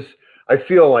 I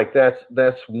feel like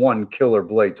that's one killer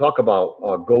blade. Talk about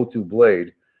a go-to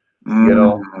blade,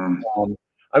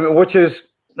 which is,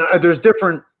 there's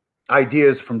different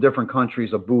ideas from different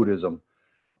countries of Buddhism.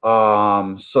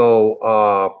 I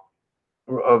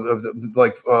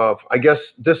guess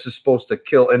this is supposed to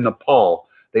kill. In Nepal,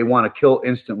 they want to kill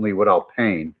instantly without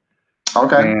pain.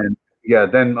 Okay. And yeah,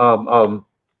 then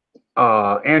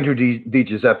Andrew Di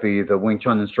Giuseppe, the Wing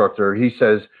Chun instructor, he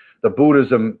says the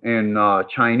Buddhism in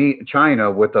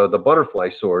China with the butterfly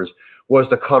swords was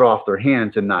to cut off their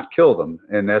hands and not kill them,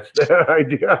 and that's the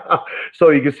idea. So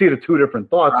you can see the two different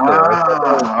thoughts there.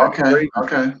 Okay.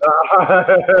 Okay.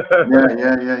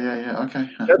 Yeah. Okay.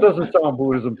 That doesn't sound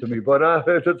Buddhism to me, but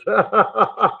it's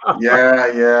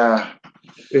yeah.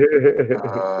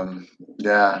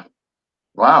 Yeah.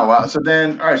 Wow. So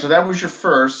then, all right. So that was your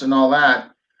first and all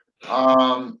that.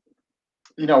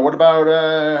 What about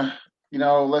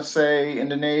let's say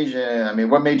Indonesia?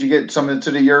 What made you get some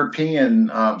into the European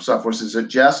stuff? Was it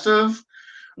suggestive,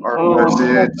 or was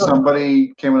it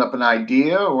somebody came up with an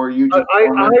idea, or you just? I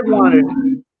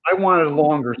wanted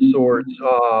longer swords.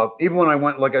 Even when I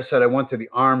went, like I said, I went to the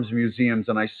arms museums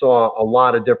and I saw a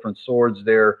lot of different swords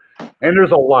there, and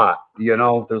there's a lot. There's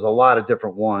a lot of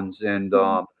different ones, and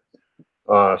so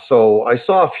I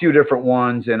saw a few different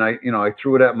ones, and I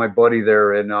threw it at my buddy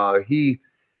there, and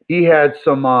he had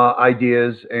some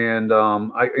ideas, and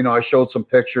I showed some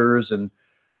pictures and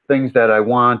things that I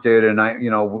wanted, and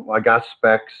I got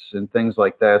specs and things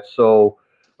like that. So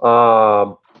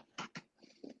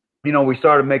you know, we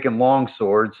started making long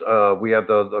swords. We have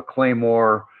the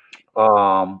Claymore,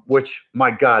 which,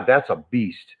 my God, that's a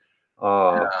beast.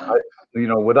 Yeah. You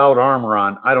know, without armor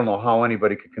on, I don't know how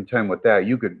anybody could contend with that.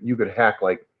 You could hack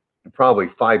like probably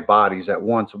 5 bodies at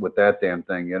once with that damn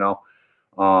thing. You know,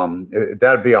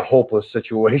 that'd be a hopeless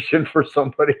situation for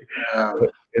somebody. Yeah.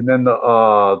 And then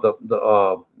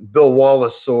the Bill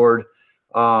Wallace sword,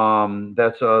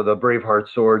 that's the Braveheart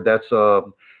sword.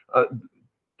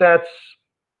 That's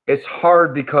it's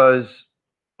hard because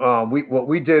what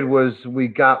we did was we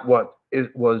got what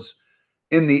it was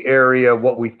in the area,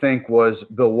 what we think was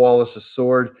Bill Wallace's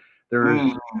sword. There's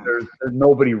Mm. there's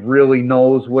nobody really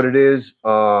knows what it is.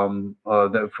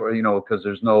 That for, you know, because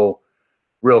there's no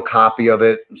real copy of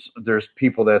it. There's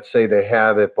people that say they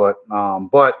have it, but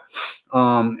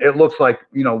it looks like,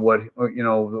 you know, what, you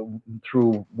know,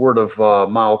 through word of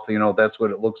mouth, you know, that's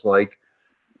what it looks like.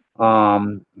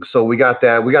 So we got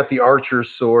that. We got the archer's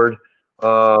sword.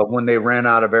 When they ran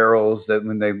out of arrows, that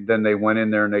when they went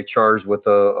in there and they charged with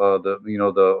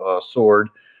the sword.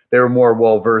 They were more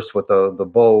well versed with the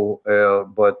bow,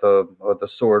 but the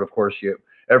sword, of course,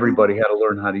 everybody had to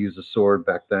learn how to use a sword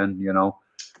back then, you know.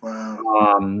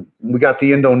 Wow. We got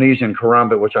the Indonesian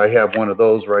karambit, which I have one of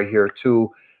those right here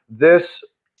too. This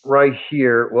right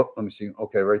here, whoop, let me see.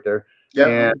 Okay, right there. Yeah.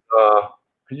 And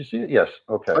could you see it? Yes.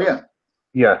 Okay. Oh yeah.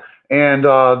 Yeah. And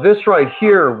this right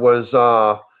here was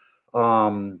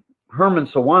Herman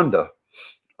Sawanda.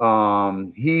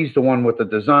 He's the one with the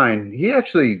design. He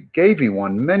actually gave me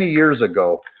one many years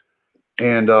ago,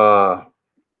 and I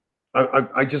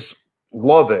just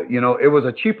love it. You know, it was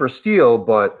a cheaper steel,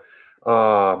 but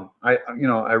I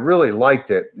really liked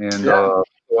it, and Yeah.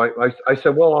 so I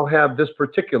said, well, I'll have this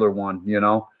particular one, you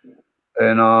know,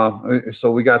 and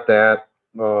so we got that.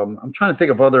 I'm trying to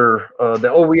think of other.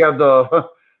 We have the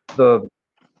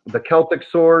Celtic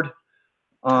sword.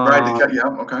 Right. Yeah.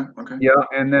 Okay. Okay. Yeah,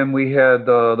 and then we had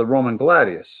the Roman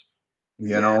gladius. You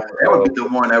Yeah, know, that would be the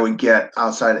one I would get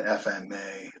outside of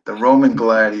FMA. The Roman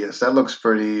gladius. That looks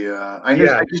pretty.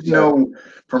 I just know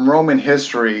from Roman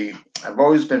history. I've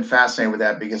always been fascinated with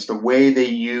that because the way they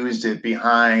used it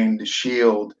behind the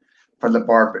shield from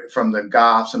the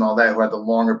Goths and all that, who had the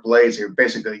longer blades, they were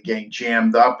basically getting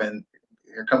jammed up, and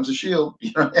here comes the shield.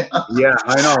 Yeah,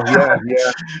 I know. Yeah,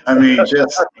 yeah. I mean,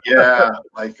 just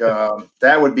like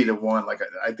that would be the one. Like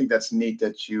I think that's neat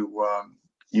that you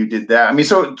did that. I mean,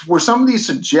 so were some of these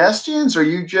suggestions, or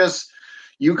you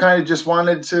kind of just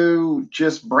wanted to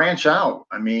just branch out?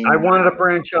 I mean, I wanted to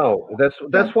branch out.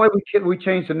 That's why we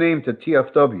changed the name to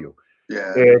TFW.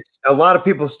 Yeah. It's a lot of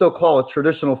people still call it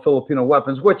traditional Filipino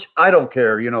weapons, which I don't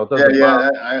care. You know, it doesn't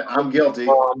bother. I'm guilty.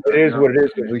 It is what it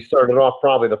is because we started off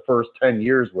probably the first 10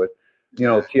 years with, you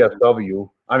know, TFW.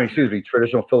 I mean, excuse me,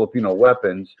 traditional Filipino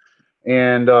weapons.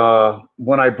 And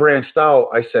when I branched out,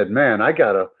 I said, man,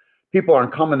 people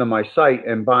aren't coming to my site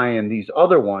and buying these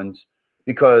other ones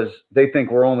because they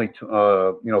think we're only,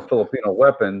 Filipino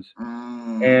weapons.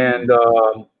 And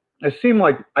it seemed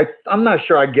like, I'm not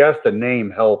sure, I guess the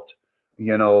name helped,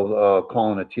 you know,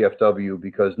 calling it TFW,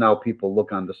 because now people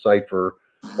look on the site for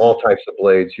all types of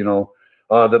blades, you know.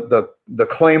 The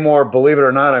Claymore, believe it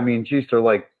or not, I mean, geez, they're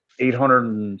like $800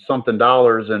 and something,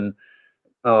 and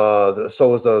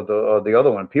so is the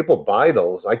other one. People buy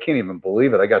those. I can't even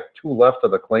believe it. I got 2 left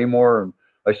of the Claymore, and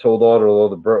I sold all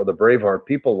of the Braveheart.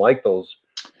 People like those.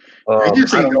 I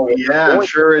just think, I'm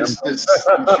sure I'm it's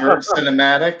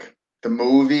cinematic. The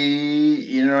movie,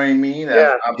 you know what I mean?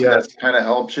 That's kind of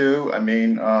helped you. I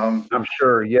mean, I'm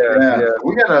sure. Yeah.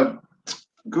 We got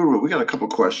a couple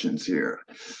questions here.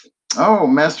 Oh,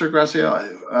 Master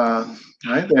Graciela,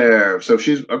 right there. So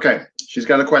she's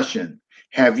got a question.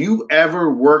 Have you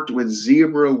ever worked with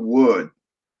zebra wood?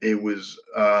 It was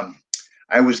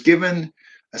I was given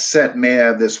a set made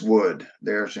out of this wood.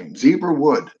 There's zebra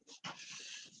wood.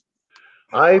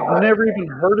 I've never even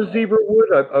heard of zebra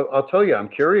wood. I'll tell you, I'm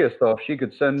curious though. If she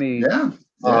could send me,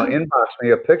 inbox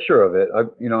me a picture of it.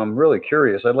 I'm really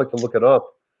curious. I'd like to look it up.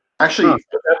 Actually, is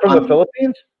that from the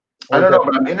Philippines? I don't know,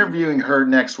 but I'm interviewing her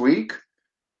next week,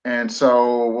 and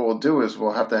so what we'll do is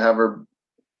we'll have to have her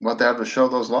show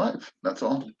those live. That's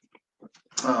all.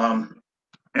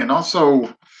 And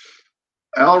also,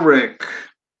 Elric,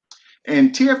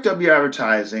 in TFW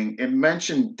advertising, it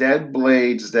mentioned dead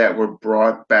blades that were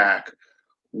brought back.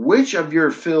 Which of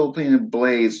your Filipino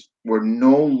blades were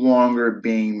no longer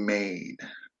being made?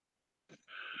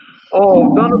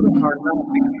 Oh, none of them are now.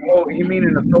 Oh, you mean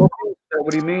in the Philippines? Is that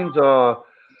what he means? The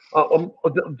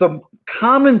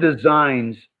common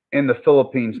designs in the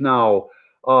Philippines now.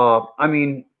 I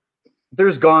mean,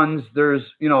 there's guns, there's,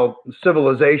 you know,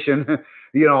 civilization.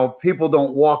 You know, people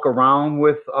don't walk around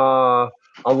with a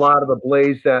lot of the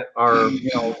blades that are,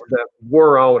 you know, that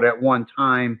were out at one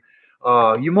time.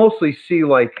 You mostly see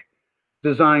like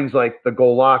designs like the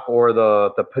Golak or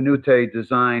the Panute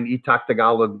design, Itak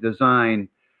Tagalog design,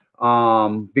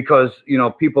 because, you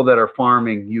know, people that are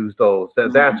farming use those.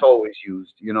 That's always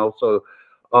used, you know. So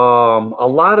a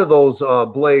lot of those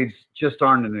blades just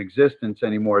aren't in existence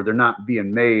anymore. They're not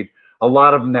being made. A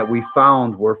lot of them that we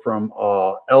found were from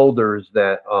elders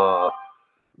that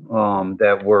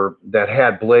that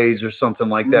had blades or something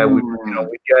like that. We, you know,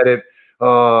 we get it,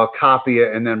 copy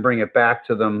it, and then bring it back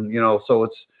to them. You know, so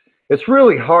it's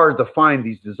really hard to find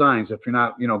these designs if you're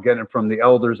not, you know, getting it from the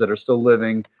elders that are still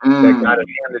living, that got it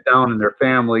handed down in their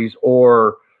families,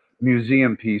 or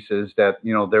museum pieces that,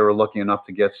 you know, they were lucky enough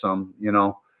to get some, you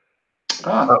know.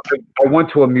 I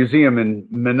went to a museum in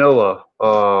Manila,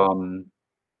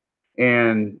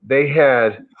 and they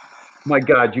had, my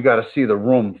God, you got to see the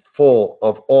room full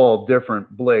of all different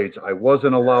blades. I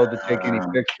wasn't allowed to take any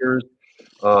pictures.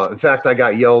 In fact, I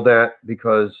got yelled at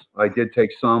because I did take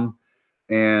some.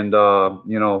 And,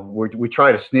 you know, we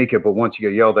try to sneak it, but once you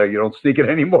get yelled at, you don't sneak it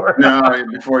anymore. No,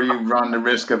 before you run the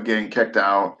risk of getting kicked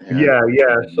out. Yeah.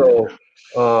 So,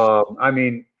 I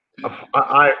mean,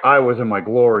 I was in my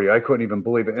glory. I couldn't even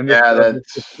believe it. And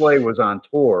this display was on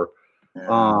tour,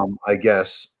 I guess.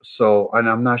 So, and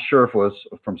I'm not sure if it was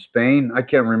from Spain. I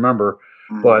can't remember.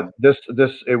 But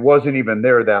it wasn't even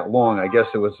there that long. I guess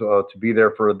it was to be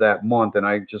there for that month, and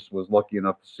I just was lucky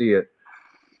enough to see it.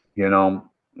 You know,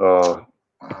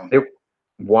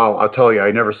 wow, I'll tell you,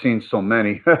 I never seen so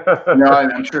many. No,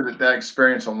 I'm sure that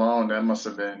experience alone, that must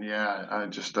have been,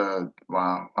 just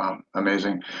wow,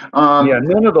 amazing. Yeah,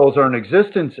 none of those are in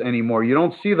existence anymore. You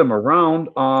don't see them around.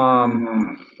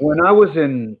 When I was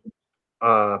in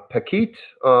Paquite,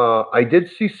 I did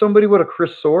see somebody with a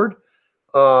Chris sword,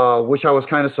 which I was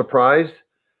kind of surprised.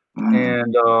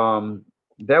 And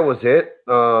that was it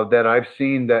that I've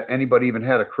seen that anybody even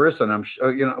had a Chris. And I'm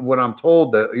you know, what I'm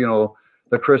told that, you know,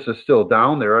 the Chris is still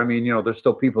down there. I mean, you know, there's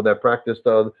still people that practice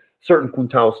certain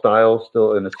Quintal styles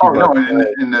still in the. Oh no,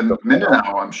 in the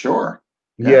Mindanao, I'm sure.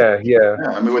 Yeah.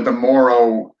 I mean, with the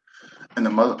Moro and the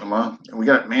mother, we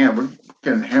got, man, we're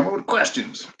getting hammered with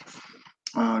questions.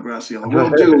 Graciela, we'll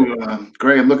do.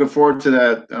 Greg, I'm looking forward to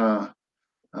that.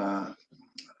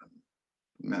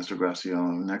 Master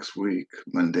Graciela next week,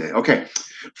 Monday. Okay,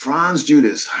 Franz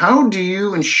Judas, how do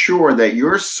you ensure that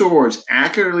your swords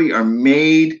accurately are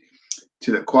made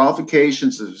to the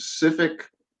qualifications of specific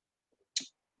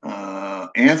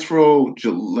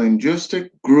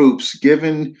anthro-linguistic groups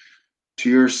given to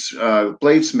your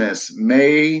bladesmiths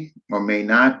may or may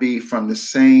not be from the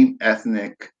same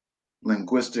ethnic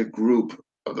linguistic group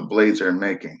of the blades they're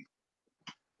making?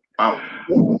 Wow.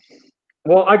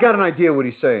 Well, I got an idea what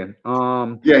he's saying.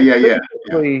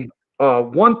 Basically,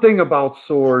 one thing about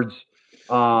swords,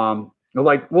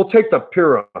 like we'll take the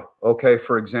Pira, okay,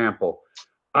 for example.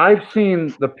 I've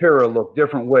seen the Pira look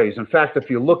different ways. In fact, if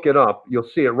you look it up, you'll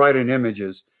see it right in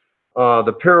images.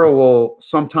 The Pira will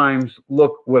sometimes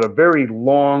look with a very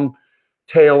long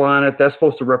tail on it. That's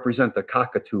supposed to represent the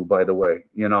cockatoo, by the way.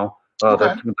 You know,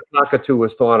 the cockatoo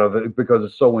is thought of because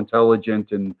it's so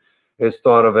intelligent and is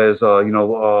thought of as you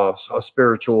know, a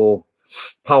spiritual,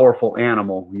 powerful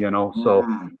animal. You know, so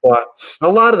but a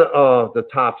lot of the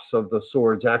tops of the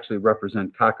swords actually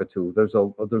represent cockatoo. There's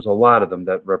a lot of them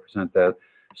that represent that.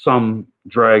 Some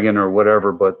dragon or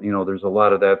whatever, but you know, there's a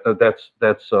lot of that.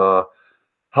 That's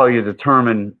how you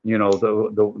determine, you know,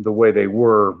 the way they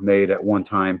were made at one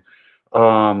time.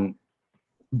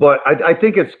 But I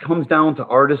think it comes down to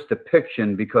artist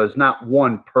depiction, because not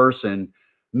one person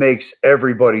makes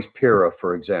everybody's Pira,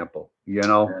 for example, you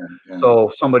know.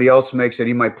 So somebody else makes it,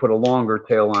 he might put a longer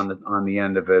tail on the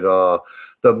end of it.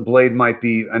 The blade might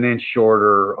be an inch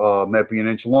shorter, might be an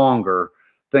inch longer,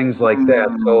 things like that.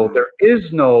 So there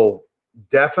is no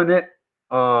definite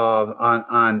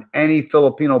on any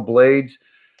Filipino blades.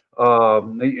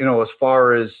 You know, as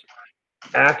far as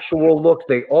actual looks,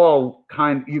 they all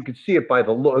you can see it by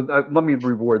the look. Let me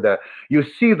reword that. You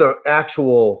see the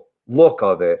actual look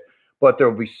of it, but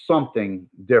there'll be something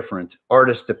different.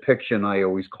 Artist depiction, I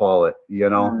always call it, you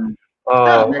know. A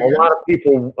lot of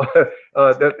people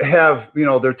that have, you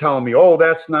know, they're telling me, oh,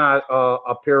 that's not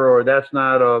a Pira, or that's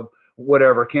not a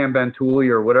whatever, Kanban Tuli,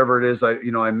 or whatever it is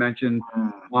I mentioned,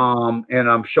 and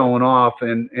I'm showing off,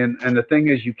 and the thing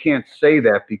is, you can't say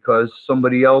that, because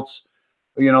somebody else,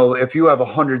 you know, if you have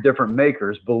 100 different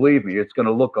makers, believe me, it's going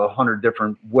to look 100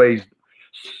 different ways,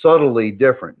 subtly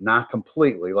different, not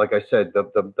completely. Like I said,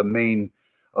 the main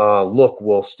look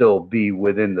will still be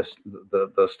within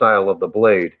the style of the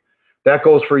blade. That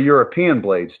goes for European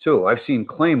blades too. I've seen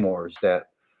claymores that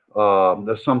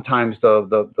sometimes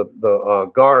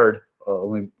the guard,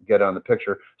 let me get on the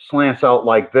picture, slants out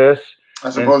like this.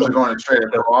 As opposed to going straight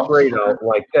across. Straight out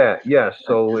like that. Yes.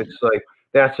 So it's like,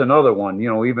 that's another one. You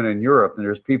know, even in Europe, and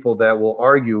there's people that will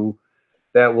argue,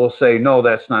 that will say, no,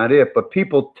 that's not it. But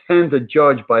people tend to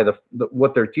judge by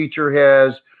what their teacher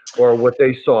has or what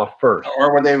they saw first.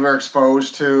 Or what they were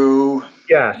exposed to.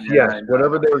 Yes, yes.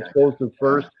 Whatever they were exposed to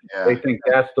first, they think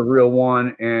that's the real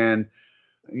one. And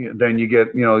then you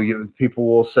get, people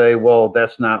will say, well,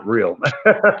 that's not real.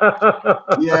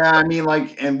 Yeah, I mean,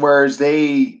 like, and whereas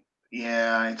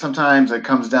sometimes it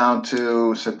comes down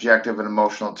to subjective and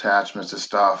emotional attachments to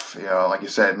stuff. Like you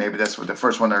said, maybe that's what the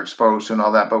first one they're exposed to and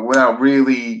all that, but without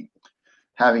really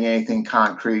having anything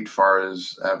concrete as far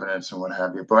as evidence and what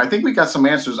have you. But I think we got some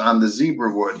answers on the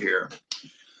zebra wood here.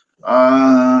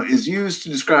 Is used to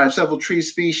describe several tree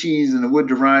species and the wood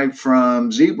derived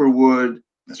from zebra wood.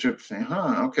 That's what saying,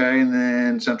 okay. And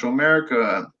then Central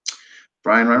America,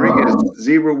 Brian Rodriguez,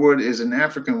 zebra wood is an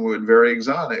African wood, very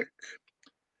exotic.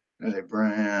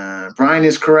 Brian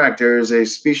is correct. There is a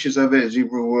species of it,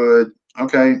 zebra wood.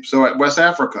 Okay, so at West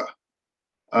Africa.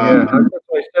 Yeah, that's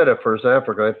what I said at first,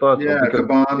 Africa. I thought so.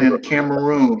 Gabon and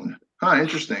Cameroon.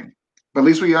 Interesting. But at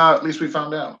least we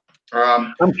found out.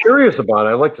 I'm curious about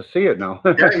it. I'd like to see it now.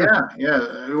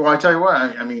 yeah. Well, I tell you what.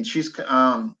 I mean, she's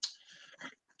coming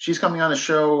on a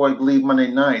show, I believe, Monday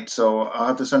night. So I'll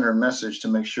have to send her a message to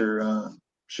make sure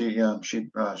she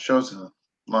shows it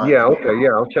live. Yeah. Okay.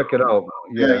 Yeah, I'll check it out.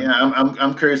 Yeah.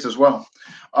 I'm curious as well.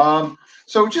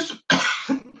 So just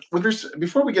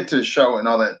before we get to the show and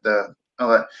all that,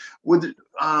 with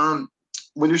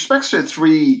respects to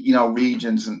three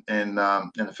regions in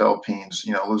the Philippines,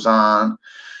 Luzon,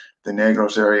 the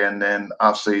Negros area, and then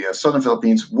obviously southern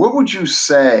Philippines, what would you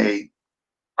say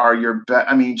are your best?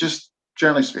 I mean, just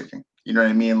generally speaking, you know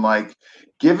what I mean? Like,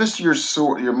 give us your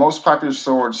most popular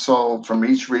swords sold from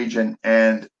each region.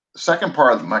 And the second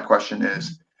part of my question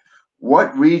is,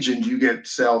 what region do you get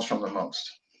sales from the most?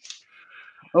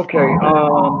 Okay.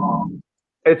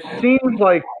 It seems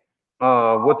like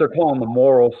what they're calling the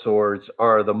moral swords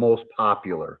are the most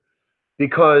popular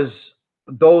because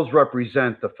those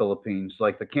represent the Philippines,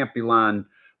 like the Campilan,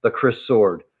 the Chris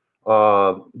sword.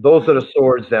 Those are the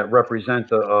swords that represent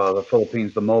the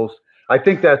Philippines the most. I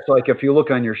think that's like, if you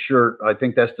look on your shirt, I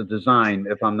think that's the design,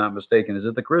 if I'm not mistaken. Is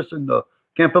it the Chris and the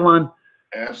Campilan?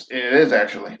 Yes, it is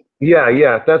actually.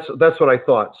 Yeah, that's what I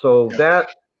thought. So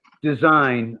that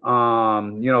design,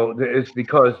 is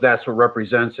because that's what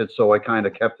represents it. So I kind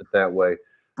of kept it that way,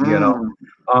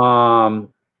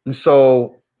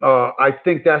 So I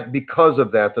think that's because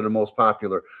of that they're the most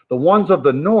popular. The ones of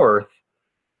the north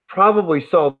probably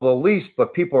sell the least,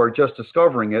 but people are just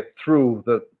discovering it through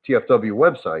the TFW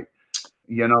website.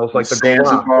 It's like the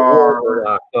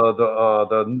Guro,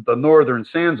 the northern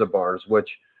Zanzibars,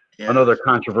 which another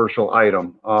controversial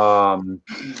item.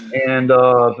 And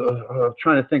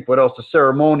trying to think what else. The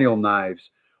ceremonial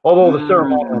knives, although the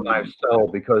ceremonial knives sell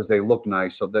because they look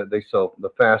nice, so that they sell the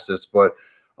fastest. But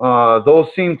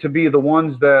those seem to be the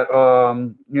ones that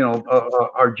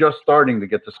are just starting to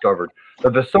get discovered.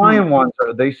 The Visayan ones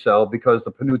they sell because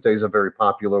the Panute is a very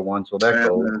popular one, so that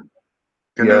goes.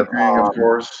 Of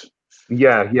course.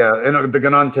 Yeah, and the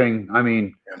Ganunting, I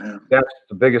mean, that's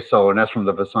the biggest seller, and that's from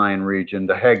the Visayan region.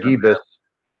 The Hagibis,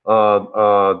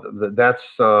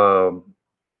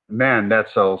 that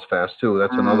sells fast too.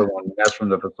 That's another one. That's from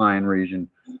the Visayan region.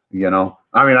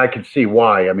 I mean, I can see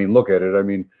why. I mean, look at it. I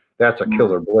mean, that's a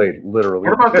killer blade, literally.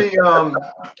 What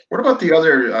about the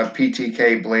other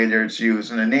PTK blade that's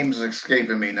used? And the name is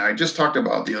escaping me now. I just talked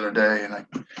about it the other day, and I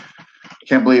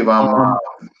can't believe I'm.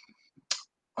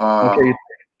 Okay.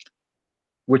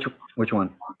 Which one?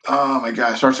 Oh my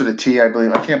gosh, starts with a T, I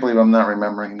believe. I can't believe I'm not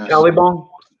remembering this. Talibong?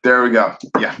 There we go.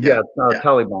 Yeah.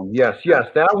 Talibong. Yes.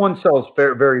 That one sells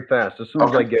very, very fast. As soon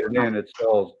as I get it in, it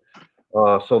sells.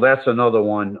 So that's another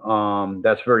one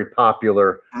that's very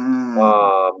popular. The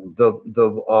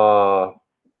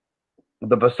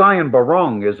Visayan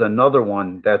Barong is another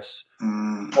one that's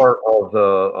part of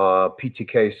the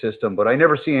PTK system, but I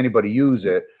never see anybody use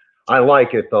it. I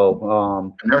like it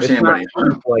though. I've never seen anybody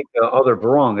use like the other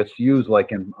barong. It's used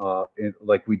like in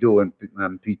like we do in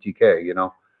PTK.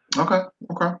 Okay.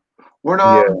 What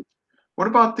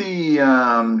about the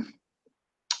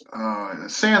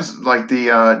Sands, like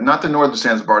the not the northern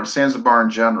Zanzibar, the Zanzibar in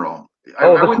general? The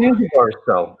Zanzibars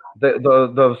sell.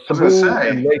 The Cebu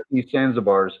and Lake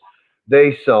Zanzibars,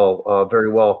 they sell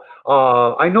very well.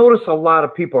 I notice a lot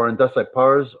of people are in Dasai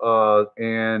Pars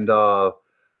and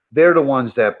they're the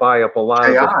ones that buy up a lot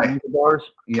of the Zanzibars,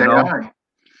 you know? KI.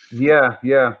 Yeah,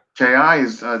 yeah. KI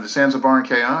is the Zanzibar and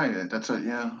KI. That's it.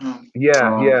 Yeah.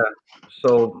 Yeah, yeah.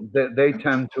 So they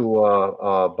tend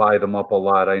to buy them up a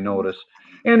lot, I notice.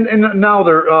 And now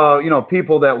they're you know,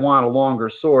 people that want a longer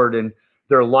sword, and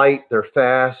they're light, they're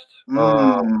fast.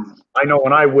 I know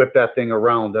when I whip that thing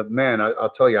around, that man,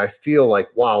 I'll tell you, I feel like,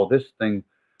 wow, this thing.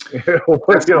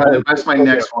 That's my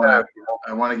next one.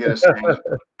 I want to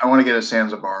get a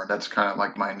Zanzibar. That's kind of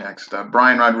like my next.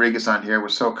 Brian Rodriguez on here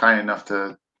was so kind enough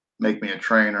to make me a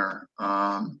trainer.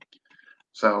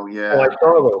 So yeah. Oh, I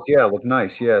saw those. Yeah, look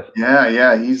nice. Yes.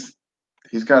 Yeah.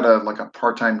 He's got a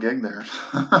part-time gig there.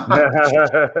 Yeah.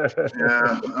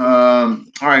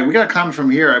 All right, we got a comment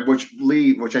from here,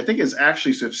 which I think is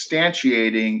actually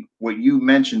substantiating what you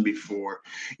mentioned before.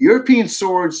 European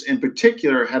swords, in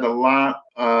particular, had a lot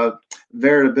of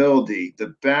variability.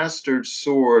 The bastard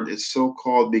sword is so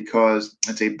called because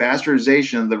it's a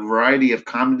bastardization of the variety of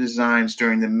common designs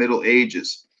during the Middle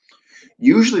Ages.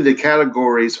 Usually, the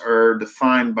categories are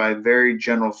defined by very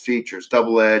general features: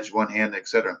 double-edged, one-handed,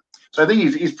 etc. So I think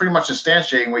he's pretty much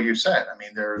substantiating what you said. I mean,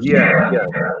 there's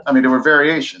I mean, there were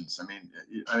variations. I mean,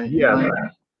 yeah.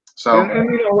 So and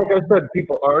you know, like I said,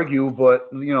 people argue, but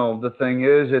you know, the thing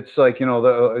is, it's like, you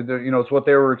know, you know, it's what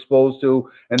they were exposed to,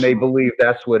 and they believe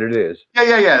that's what it is.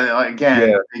 Yeah.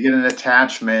 Again, they get an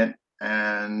attachment,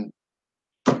 and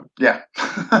yeah.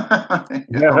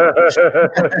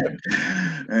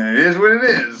 It is what it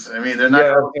is. I mean, they're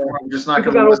not just not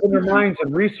going to open their minds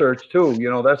and research too. You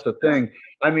know, that's the thing.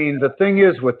 I mean, the thing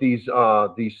is with these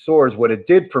swords, what it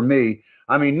did for me.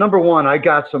 I mean, number one, I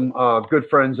got some good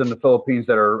friends in the Philippines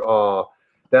that are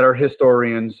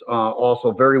historians,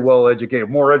 also very well educated,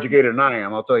 more educated than I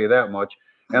am. I'll tell you that much.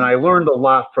 And I learned a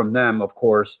lot from them, of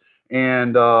course.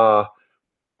 And one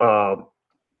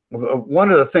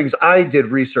of the things I did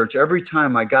research every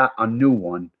time I got a new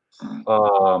one.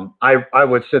 I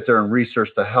would sit there and research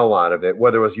the hell out of it,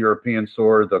 whether it was European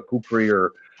sword, the kukri,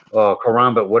 or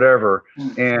karambit, whatever.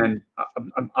 And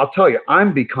I'll tell you,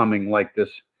 I'm becoming like this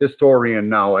historian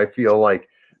now. I feel like,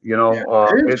 you know,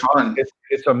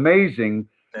 it's amazing,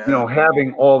 you know,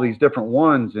 having all these different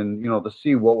ones, and you know, to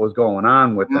see what was going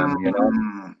on with them. You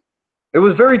know, it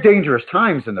was very dangerous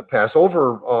times in the past,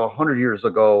 over 100 years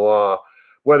ago.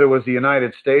 Whether it was the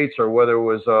United States or whether it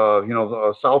was, you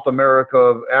know, South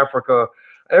America, Africa,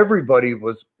 everybody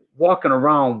was walking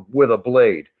around with a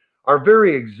blade. Our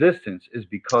very existence is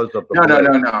because of the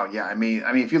blade. No. Yeah, I mean,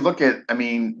 if you look at,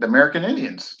 the American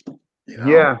Indians. You know?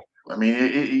 Yeah. I mean,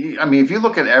 if you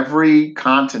look at every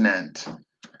continent,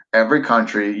 every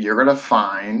country, you're going to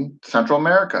find Central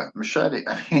America machete.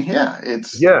 I mean,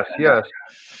 it's yes.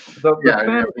 The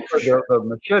Spanish the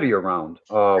machete around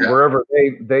wherever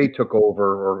they took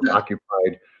over or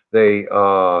occupied. They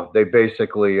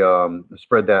basically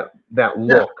spread that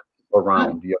look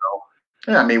around. You know.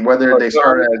 Yeah, I mean, whether they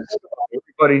started as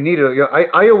everybody needed. You know,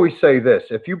 I always say this: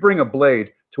 if you bring a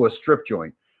blade to a strip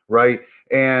joint, right,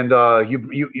 and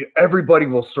you everybody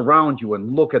will surround you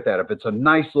and look at that. If it's a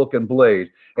nice looking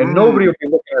blade, and nobody will be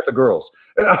looking at the girls.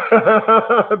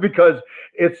 Because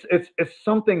it's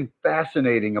something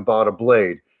fascinating about a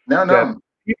blade. No.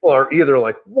 People are either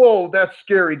like, "Whoa, that's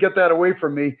scary! Get that away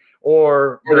from me!"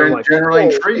 or they're like, generally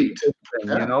intrigued.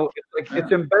 You know, it's like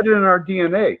it's embedded in our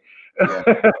DNA. So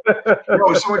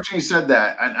much you said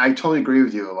that, and I totally agree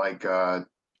with you. Like, you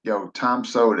know, Tom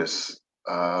Sotis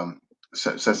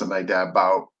says something like that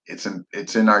about it's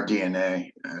in our DNA,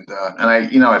 and I,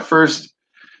 you know, at first,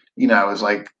 you know, I was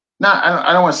like. No,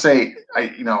 I don't want to say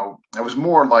I was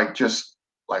more like just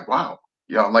like, wow,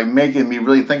 you know, like making me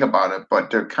really think about it, but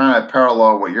to kind of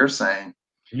parallel what you're saying.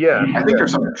 Yeah. I think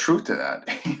there's some truth to that.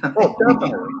 Oh,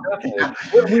 definitely. Yeah.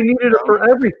 We needed it for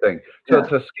everything, to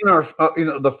skin our, you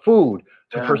know, the food,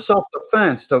 for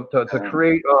self-defense, to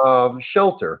create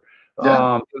shelter,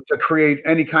 to create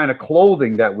any kind of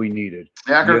clothing that we needed.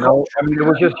 You know? I mean, it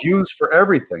was just used for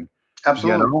everything.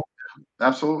 Absolutely. You know?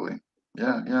 Absolutely.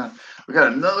 Yeah. We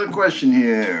got another question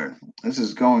here. This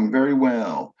is going very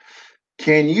well.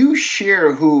 Can you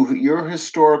share who your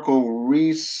historical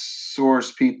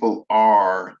resource people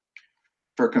are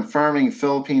for confirming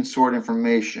Philippine sword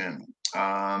information?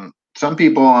 Some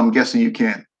people, I'm guessing you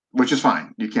can't, which is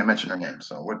fine. You can't mention their names.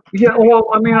 So what? Yeah, well,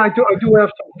 I mean, I do have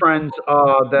some friends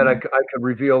that I could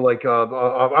reveal. Like,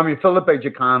 I mean, Felipe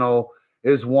Gicano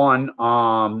is one.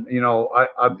 You know, I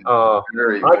got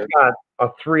a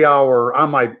 3-hour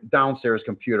on my downstairs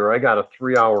computer. I got a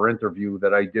 3-hour interview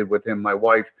that I did with him. My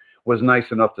wife was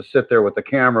nice enough to sit there with the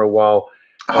camera while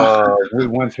We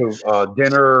went to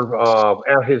dinner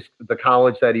at the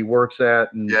college that he works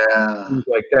at, and Yeah. things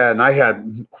like that. And I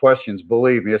had questions,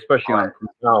 believe me, especially on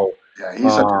Kuntao. Yeah,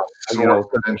 he's such a You know,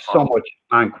 source of there's info. so much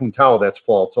on Kuntao that's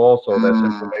false. Also, that's Mm.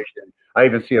 information. I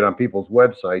even see it on people's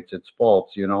websites. It's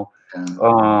false. You know,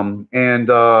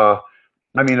 Yeah.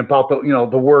 I mean, about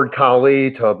the word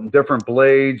Kali to different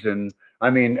blades, and I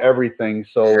mean everything.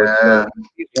 So Yeah.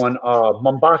 he's one.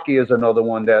 Mambaki is another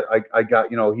one that I got.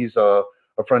 You know, he's a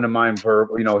friend of mine.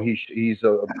 He's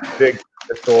a big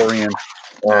historian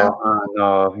Yeah.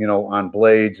 on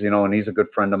blades. You know, and he's a good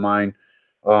friend of mine.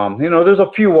 There's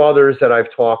a few others that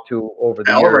I've talked to over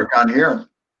the years. Alaric on here.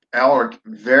 Alaric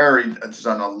has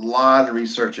done a lot of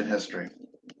research in history.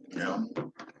 You know.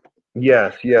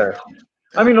 Yes, yes.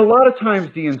 I mean, a lot of times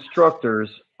the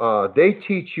instructors, they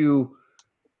teach you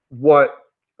what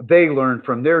they learned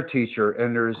from their teacher,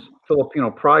 and there's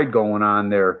Filipino pride going on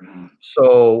there.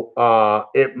 So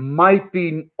it might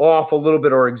be off a little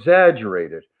bit or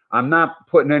exaggerated. I'm not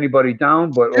putting anybody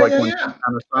down, but like when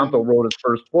Santo wrote his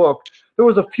first book, there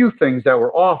was a few things that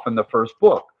were off in the first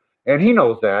book, and he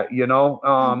knows that. You know,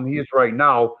 he's right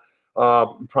now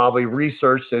probably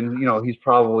researched, and he's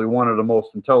probably one of the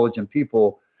most intelligent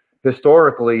people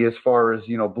historically as far as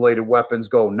bladed weapons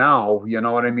go now. You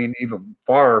know what I mean? Even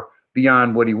far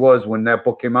beyond what he was when that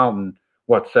book came out in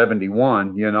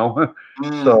 71.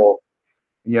 So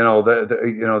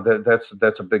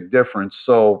that's a big difference.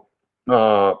 So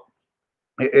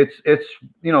it's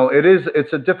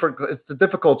a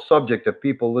difficult subject if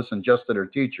people listen just to their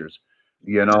teachers.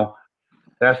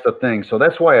 That's the thing. So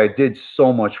that's why I did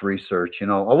so much research. A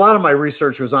lot of my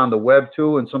research was on the web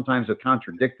too, and sometimes it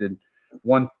contradicted.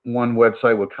 One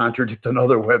website would contradict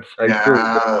another website too,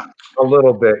 a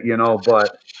little bit,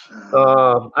 but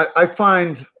I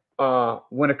find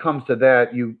when it comes to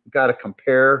that, you got to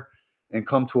compare and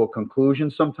come to a conclusion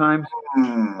sometimes.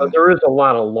 There is a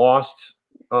lot of lost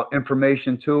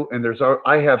information too, and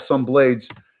I have some blades.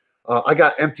 I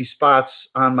got empty spots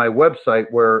on my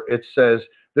website where it says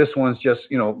this one's just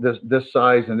this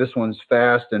size, and this one's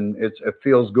fast, and it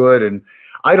feels good, and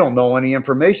I don't know any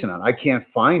information on it. I can't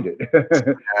find it.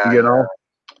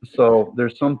 So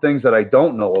there's some things that I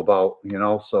don't know about,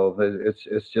 so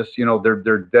it's just,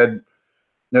 they're dead.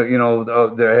 They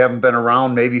haven't been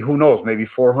around, maybe, who knows, maybe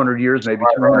 400 years, maybe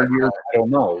 200 years. I don't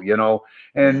know,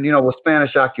 and, with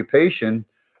Spanish occupation,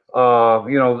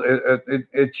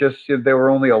 it just, they were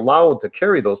only allowed to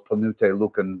carry those Panute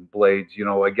Lucan blades,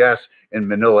 I guess in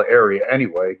Manila area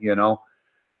anyway,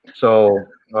 so,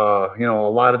 a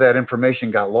lot of that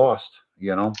information got lost,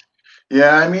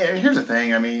 Yeah, I mean, here's the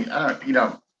thing. I mean,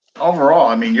 overall,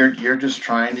 I mean, you're just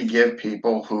trying to give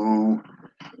people who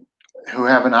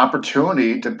have an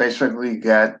opportunity to basically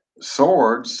get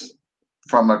swords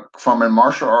from a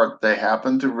martial art they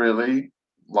happen to really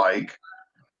like,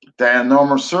 that in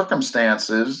normal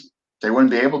circumstances they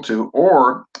wouldn't be able to,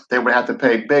 or they would have to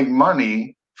pay big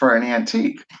money for an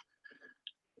antique.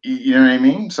 You know what I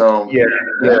mean? So yeah.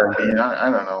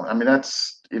 I don't know. I mean,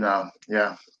 that's yeah.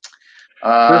 There's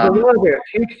a lot of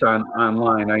antiques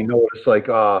online. I noticed, like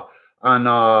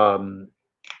on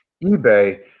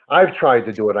eBay. I've tried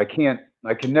to do it. I can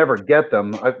never get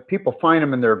them. People find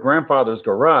them in their grandfather's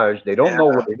garage. They don't know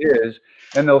what it is,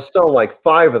 and they'll sell like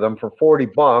 5 of them for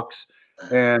 $40.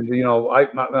 And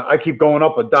I keep going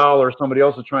up $1. Somebody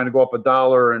else is trying to go up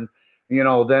 $1, and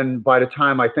then by the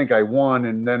time I think I won,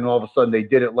 and then all of a sudden they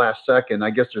did it last second.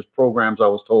 I guess there's programs, I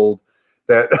was told,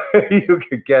 that you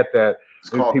could get that.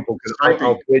 People could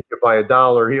outbid you by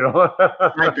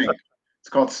 $1. Sniping. It's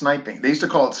called sniping. They used to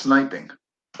call it sniping.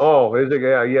 Oh, is it?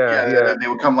 Yeah. They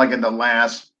would come like in the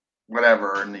last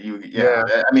whatever, and I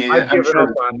mean, I've given up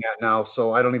on that now,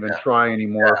 so I don't even try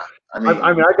anymore. Yeah. I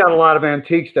mean, I got a lot of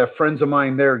antiques that friends of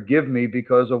mine there give me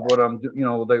because of what I'm,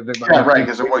 right,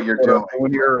 because of what you're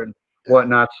doing here and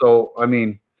whatnot. So I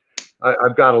mean,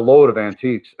 I've got a load of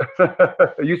antiques.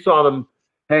 You saw them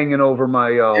hanging over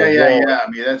my wall. I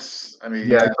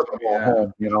mean, I took them all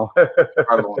home.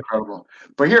 Incredible.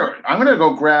 But here, I'm gonna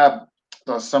go grab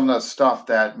some of the stuff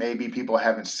that maybe people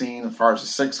haven't seen as far as the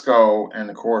 6 go, and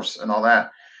of course, and all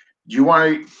that. Do you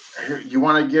want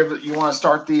to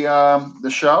start the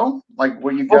show, like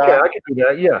what you got? Okay, I can do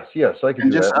that. Yes, I can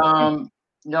do that.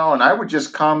 And I would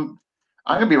just come.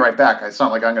 I'm gonna be right back. It's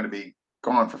not like I'm gonna be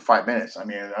gone for 5 minutes. I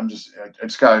mean, I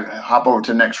just gotta hop over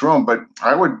to the next room. But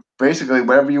I would basically,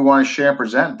 whatever you want to share and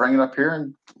present, bring it up here,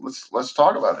 and let's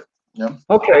talk about it. Yeah.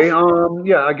 Okay.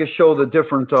 I guess show the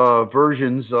different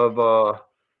versions of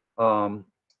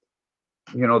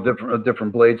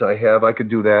different blades I have. I could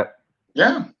do that.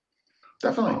 Yeah,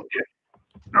 definitely.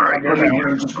 All right. Let me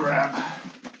just grab.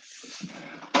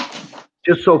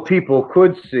 just so people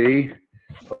could see,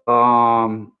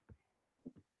 I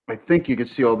think you can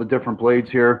see all the different blades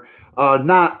here.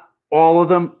 Not all of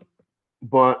them,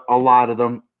 but a lot of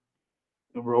them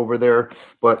are over there.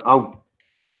 But I'll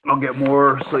get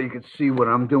more so you can see what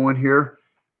I'm doing here.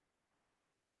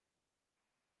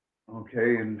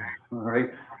 Okay, and all right,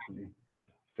 let me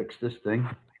fix this thing.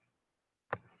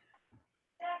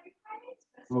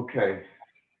 Okay,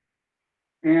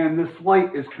 and this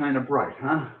light is kind of bright,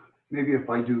 huh? Maybe if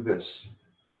I do this,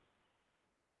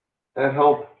 that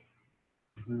help?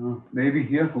 Maybe,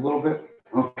 yeah, a little bit.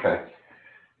 Okay,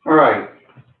 all right.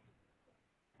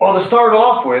 Well, to start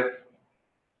off with,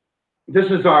 this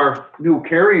is our new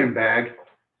carrying bag,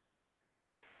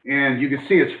 and you can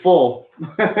see it's full.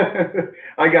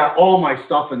 I got all my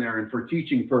stuff in there, and for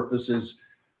teaching purposes,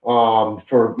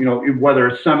 for, you know, whether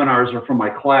it's seminars or for my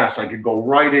class, I could go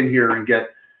right in here and get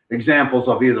examples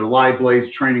of either live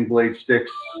blades, training blade sticks,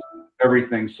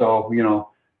 everything. So, you know,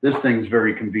 this thing's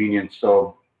very convenient.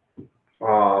 So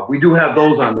we do have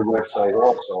those on the website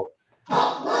also.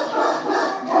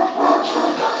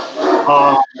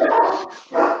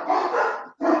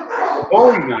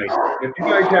 Bowie knife, if you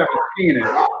guys haven't seen it,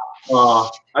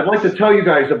 I'd like to tell you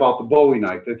guys about the Bowie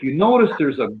knife. If you notice,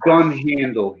 there's a gun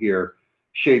handle here,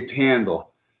 shaped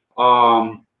handle.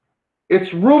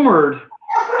 It's rumored,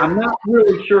 I'm not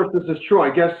really sure if this is true.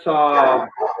 I guess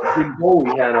Jim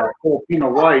Bowie had a Filipino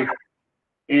wife,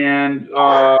 and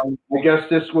I guess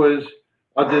this was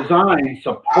a design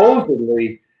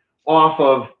supposedly off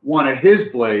of one of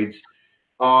his blades.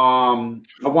 One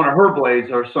of her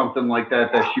blades or something like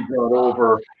that that she brought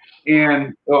over.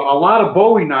 And a lot of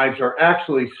Bowie knives are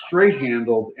actually straight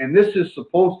handled, and this is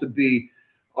supposed to be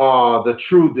the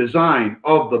true design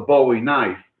of the Bowie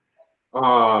knife.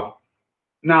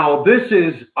 Now, this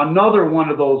is another one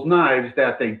of those knives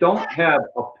that they don't have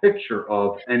a picture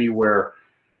of anywhere.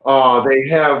 They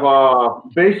have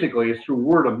basically it's through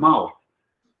word of mouth,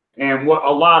 and what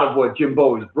a lot of what Jim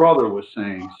Bowie's brother was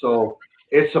saying. So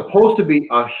it's supposed to be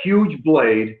a huge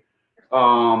blade.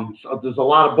 So there's a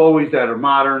lot of Bowies that are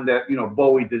modern, that, you know,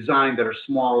 Bowie designed, that are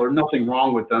smaller. Nothing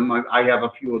wrong with them. I have a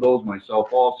few of those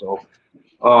myself also.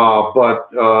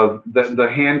 But the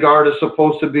handguard is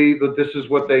supposed to be, but this is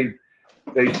what they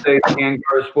say the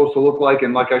handguard is supposed to look like.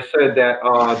 And like I said, that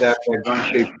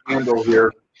gun-shaped handle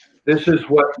here, this is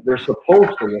what they're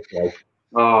supposed to look like.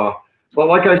 But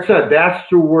like I said, that's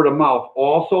through word of mouth.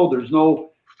 Also, there's no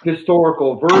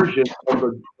historical version of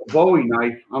the Bowie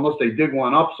knife, unless they dig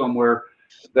one up somewhere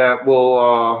that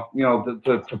will, you know,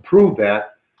 to prove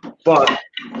that. But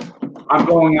I'm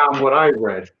going on what I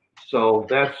read, so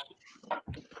that's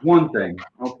one thing.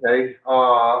 Okay.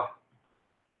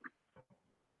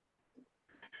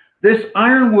 This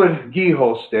ironwood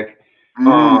Guro stick.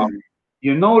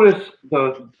 You notice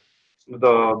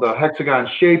the hexagon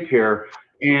shape here,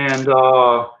 and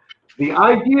the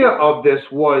idea of this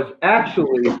was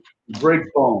actually break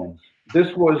bones.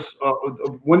 This was,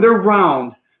 when they're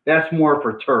round, that's more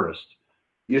for tourists.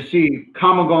 You see,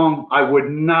 kamagong, I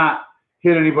would not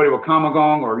hit anybody with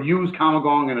kamagong or use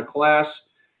kamagong in a class.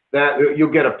 That you'll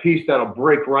get a piece that'll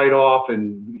break right off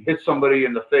and hit somebody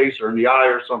in the face or in the eye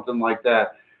or something like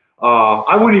that.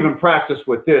 I wouldn't even practice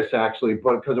with this, actually,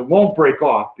 but because it won't break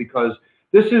off, because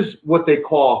this is what they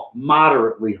call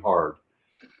moderately hard.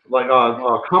 Like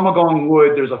kamagong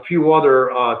wood, there's a few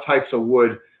other types of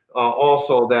wood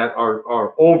also that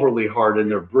are overly hard and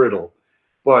they're brittle.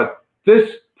 But this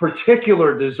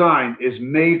particular design is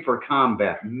made for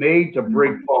combat, made to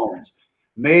break bones,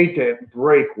 made to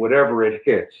break whatever it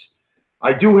hits.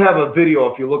 I do have a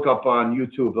video, if you look up on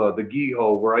YouTube, the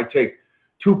Guro, where I take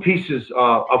two pieces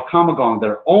of kamagong that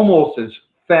are almost as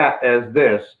fat as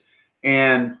this,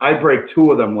 and I break two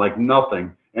of them like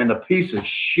nothing, and the pieces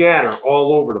shatter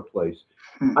all over the place.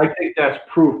 I think that's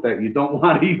proof that you don't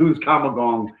want to use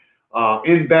kamagong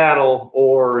in battle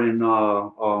or in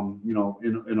you know,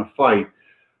 in a fight.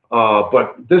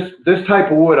 But this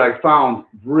type of wood I found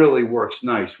really works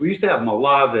nice. We used to have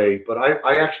malave, but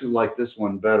I actually like this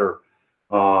one better.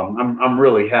 I'm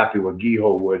really happy with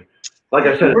Guro wood. Like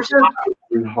I said, it's not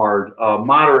hard.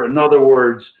 Moderate, in other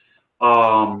words,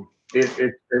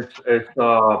 it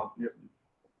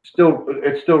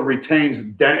still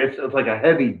retains. It's like a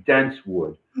heavy, dense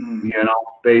wood, you know,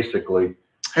 basically.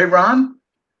 Hey, Ron.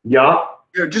 Yeah.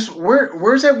 Just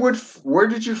where's that wood? Where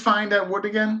did you find that wood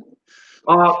again?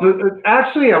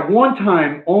 Actually, at one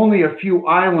time, only a few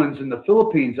islands in the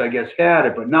Philippines, I guess, had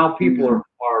it, but now people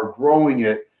are growing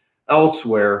it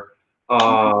elsewhere,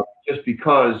 just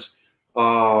because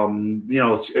you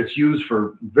know, it's used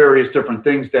for various different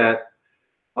things that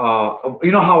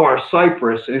you know how our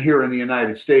cypress here in the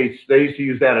United States, they used to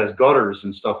use that as gutters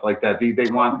and stuff like that. They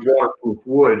want waterproof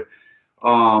wood.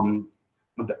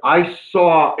 I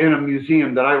saw in a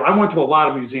museum that I went to a lot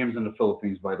of museums in the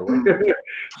Philippines, by the way.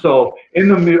 So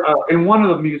in one of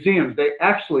the museums, they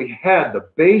actually had the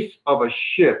base of a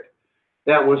ship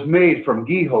that was made from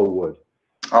Guro wood.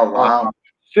 Oh wow!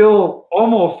 Still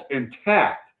almost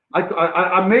intact.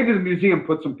 I maybe the museum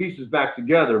put some pieces back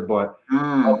together, but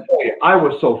I'll tell you, I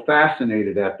was so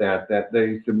fascinated at that they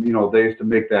used to, you know, they used to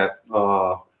make that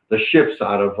the ships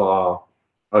out of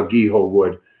Guro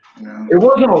wood. Yeah. It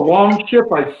wasn't a long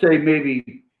ship. I'd say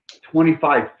maybe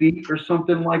 25 feet or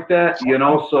something like that. You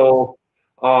know, so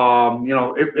you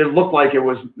know, it looked like it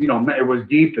was, you know, it was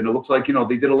deep, and it looks like, you know,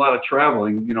 they did a lot of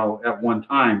traveling, you know, at one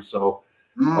time. So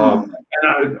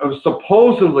and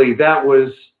supposedly that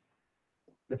was,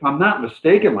 if I'm not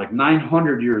mistaken, like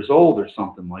 900 years old or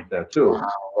something like that too.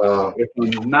 Wow. If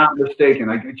I'm not mistaken,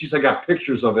 I got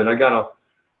pictures of it. I gotta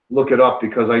look it up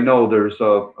because I know there's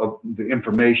the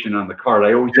information on the card.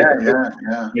 I always get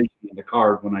the information on the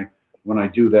card when I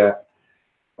do that.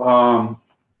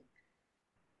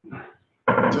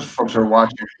 Just folks are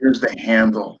watching. Here's the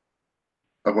handle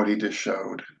of what he just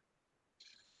showed.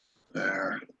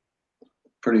 There,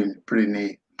 pretty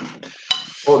neat.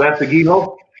 Oh, that's the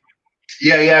Guro?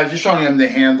 Yeah. I was just showing him the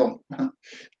handle.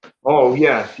 Oh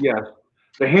yes.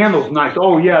 The handle's nice.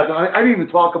 Oh yeah, I didn't even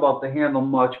talk about the handle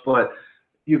much, but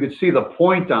you could see the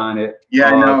point on it. Yeah,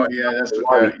 I know. Yeah, that's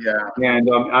what. Yeah. And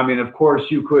I mean, of course,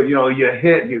 you could, you know,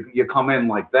 you come in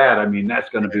like that. I mean, that's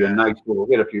going to be a nice little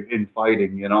hit if you're in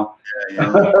fighting, you know.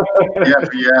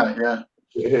 Yeah.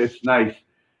 It's nice.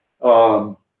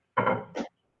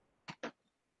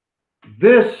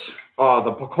 This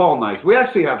the Pakal knife. We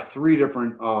actually have 3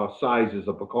 different sizes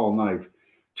of Pakal knife.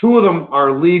 2 of them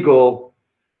are legal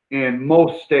in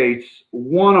most states.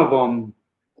 One of them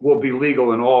will be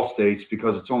legal in all states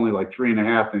because it's only like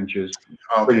 3.5 inches.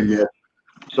 Okay.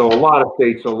 So a lot of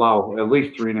states allow at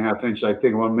least 3.5 inches. I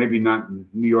think, well, maybe not in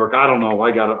New York. I don't know.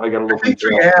 I gotta look into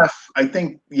 3.5. I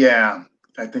think, yeah.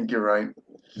 I think you're right.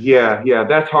 Yeah.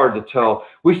 That's hard to tell.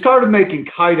 We started making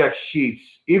Kydex sheets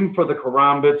even for the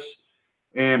karambits,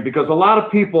 and because a lot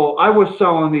of people, I was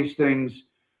selling these things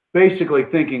basically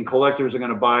thinking collectors are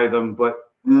going to buy them, but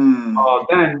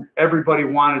then everybody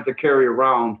wanted to carry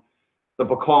around the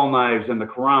Pakal knives and the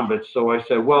karambits. So I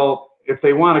said, well, if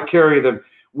they want to carry them,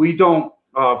 we don't,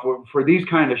 for these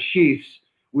kind of sheaths,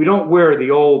 we don't wear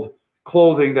the old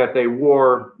clothing that they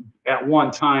wore at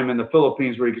one time in the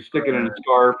Philippines where you could stick it in a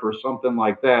scarf or something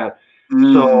like that.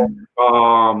 So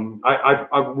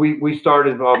we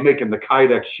started making the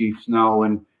Kydex sheaths now,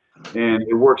 and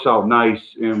it works out nice.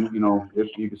 And, you know, if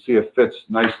you can see it fits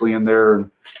nicely in there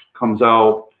and comes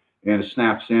out and it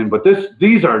snaps in. But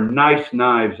these are nice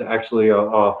knives, actually.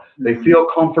 They feel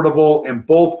comfortable in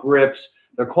both grips.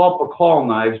 They're called Pakal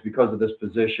knives because of this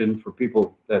position for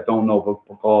people that don't know about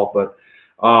Pakal. But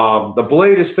the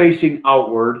blade is facing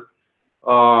outward,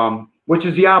 which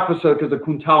is the opposite because the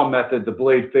Kuntao method, the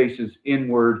blade faces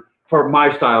inward for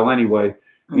my style anyway.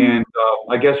 And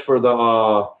I guess for the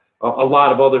a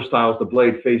lot of other styles, the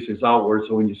blade faces outward.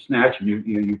 So when you snatch it,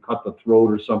 you cut the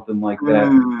throat or something like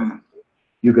that.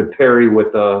 You could parry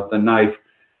with the knife.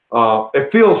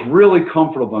 It feels really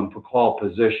comfortable in Pakal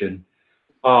position.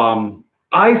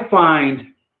 I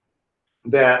find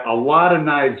that a lot of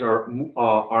knives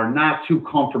are not too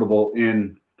comfortable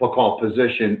in Pakal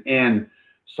position and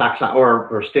saksa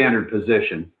or standard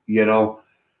position, you know.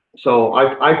 So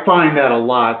I find that a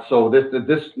lot. So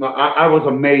I was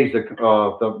amazed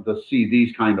to see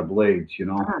these kind of blades, you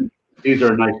know. These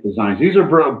are nice designs. These are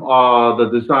the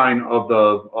design of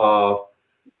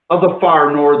the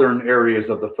far northern areas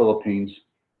of the Philippines.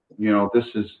 You know, this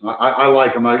is, I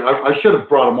like them. I should have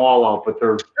brought them all out, but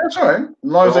that's all right. As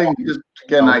long as they can just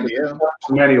get an idea.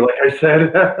 Many, like I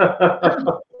said.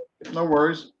 No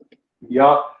worries.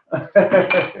 Yeah.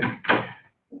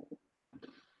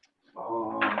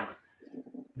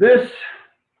 This,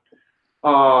 the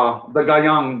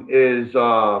Gayang is,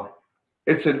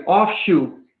 it's an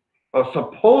offshoot,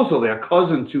 supposedly a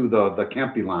cousin to the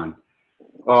Kempilan.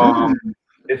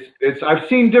 I've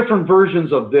seen different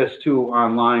versions of this too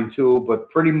online too, but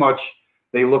pretty much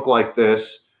they look like this.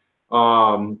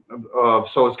 So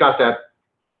it's got that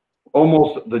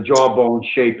almost the jawbone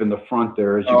shape in the front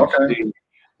there, as you can see.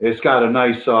 It's got a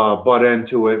nice butt end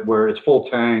to it where it's full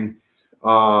tang.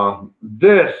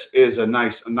 This is a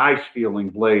nice feeling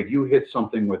blade. You hit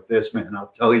something with this, man,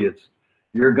 I'll tell you,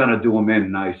 you're gonna do them in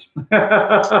nice.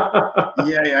 Yeah.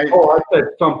 Oh, I said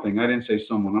something. I didn't say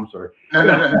someone. I'm sorry. No.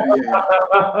 Yeah.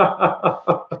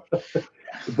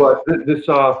 But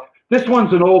this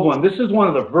one's an old one. This is one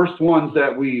of the first ones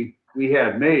that we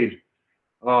had made.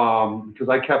 Because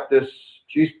I kept this.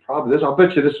 Geez, probably this. I'll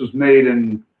bet you this was made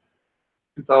in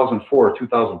 2004,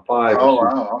 2005. Oh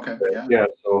wow. Okay. Yeah. Yeah.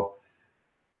 So.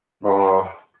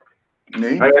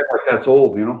 Neat. I act like that's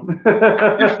old, you know.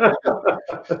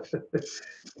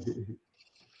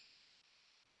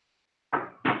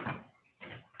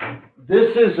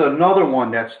 This is another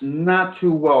one that's not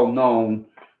too well known.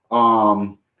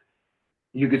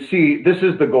 You could see this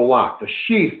is the Golak. The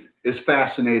sheath is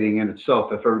fascinating in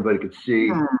itself. If everybody could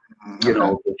see, you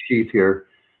know, the sheath here.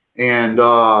 And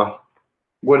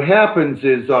what happens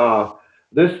is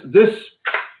this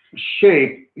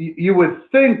shape. You would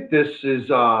think this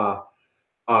is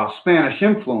Spanish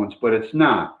influence, but it's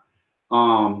not.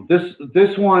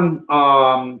 This one,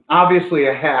 obviously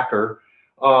a hacker.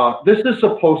 This is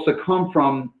supposed to come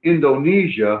from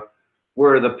Indonesia,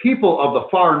 where the people of the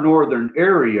far northern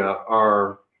area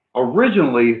are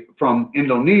originally from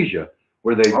Indonesia,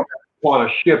 where they caught a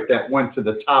ship that went to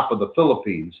the top of the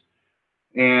Philippines.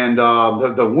 And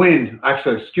the wind,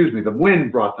 actually, excuse me, the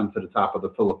wind brought them to the top of the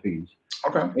Philippines.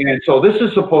 Okay. And so this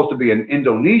is supposed to be an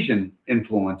Indonesian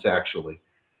influence, actually.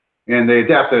 And they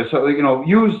adapted. So, you know,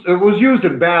 it was used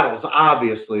in battles,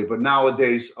 obviously, but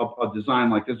nowadays a design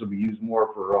like this would be used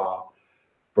more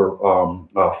for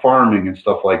farming and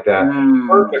stuff like that.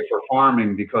 Perfect for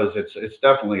farming because it's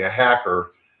definitely a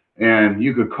hacker, and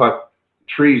you could cut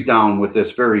trees down with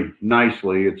this very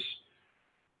nicely. It's,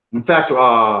 in fact,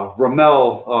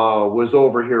 Ramel was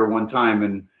over here one time,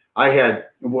 and I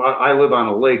live on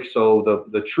a lake, so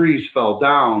the trees fell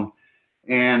down,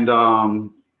 and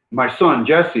my son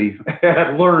Jesse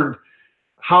had learned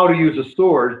how to use a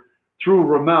sword through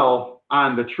Ramel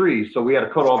on the trees. So we had to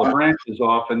cut all the branches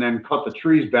off and then cut the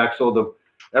trees back so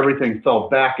everything fell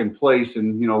back in place,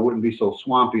 and you know, it wouldn't be so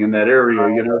swampy in that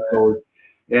area, you know. So,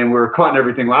 and we were cutting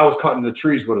everything. Well, I was cutting the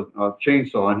trees with a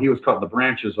chainsaw, and he was cutting the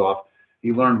branches off.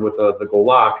 He learned with the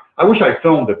Golak. I wish I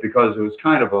filmed it because it was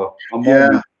kind of a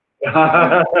moment,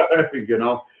 you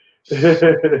know.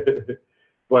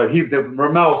 But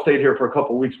Ramel stayed here for a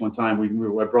couple of weeks one time. I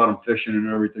brought him fishing and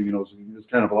everything. You know, it was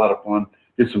kind of a lot of fun.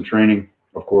 Did some training,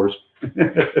 of course.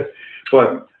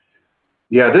 But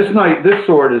yeah, this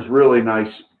sword is really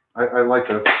nice. I like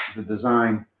the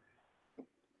design.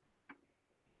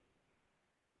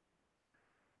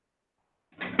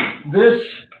 This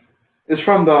is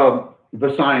from the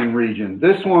Visayan region.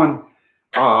 This one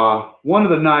of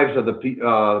the knives of the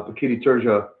Bukiti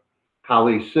Turja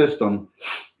Kali system.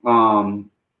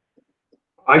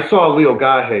 I saw Leo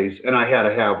Gahe's, and I had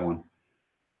to have one.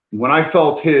 When I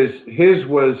felt his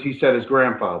was, he said, his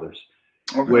grandfather's,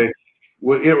 which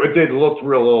it did look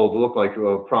real old. It looked like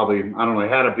probably, I don't know, it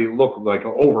had to look like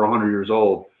over 100 years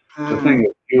old. The thing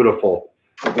was beautiful.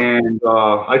 And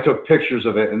I took pictures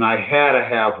of it, and I had to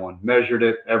have one, measured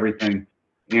it, everything.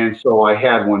 And so I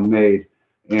had one made,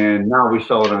 and now we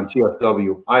sell it on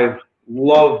TFW. I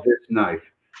love this knife.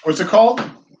 What's it called?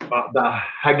 The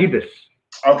Hagibis.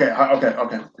 Okay.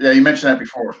 Yeah, you mentioned that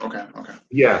before. Okay.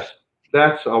 Yes,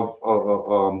 that's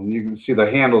you can see the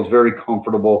handle is very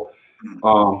comfortable.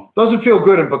 Doesn't feel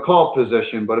good in Bakal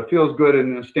position, but it feels good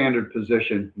in a standard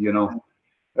position. You know,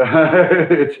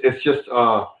 it's just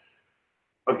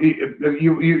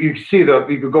you see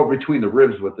you could go between the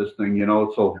ribs with this thing. You know,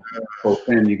 it's so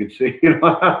thin you can see. You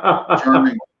know,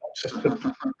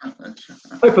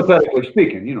 hypothetically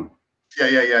speaking, you know.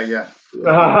 Yeah.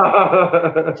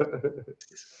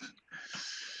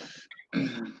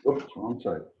 Oops, wrong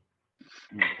side.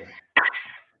 Okay.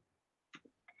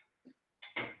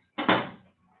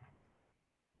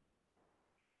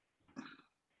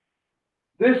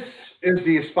 This is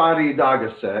the Espadi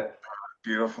Daga set.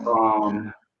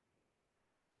 Beautiful.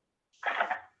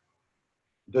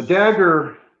 The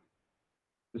dagger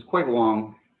is quite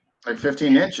long. Like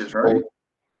 15 inches, right?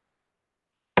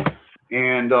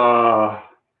 And the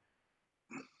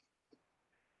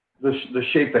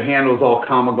shape, the handle is all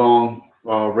kamagong,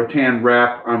 rattan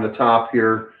wrap on the top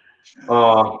here.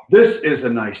 This is a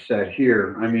nice set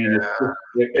here. I mean,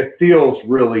 it feels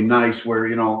really nice. Where,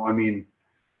 you know, I mean,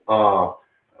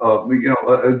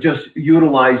 just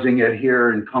utilizing it here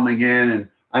and coming in, and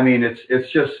I mean,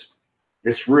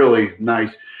 it's really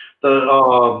nice.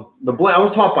 The blade, I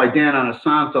was taught by Dan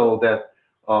Anasanto that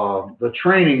the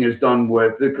training is done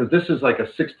with, because this is like a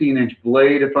 16-inch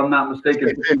blade, if I'm not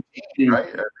mistaken. 15, right?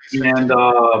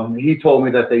 And he told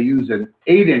me that they use an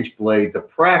 8-inch blade to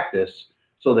practice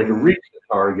so they can reach the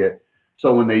target.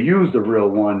 So when they use the real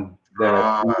one,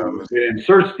 that it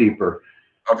inserts deeper.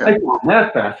 Okay. I found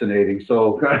that fascinating.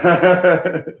 So,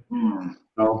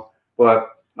 no, but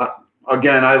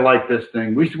again, I like this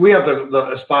thing. We have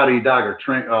the Espada Daga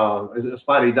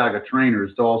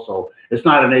trainers also. It's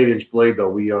not an 8-inch blade though.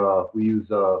 We use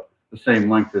the same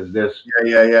length as this.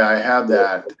 Yeah. I have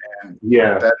that. And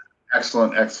yeah. That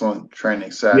excellent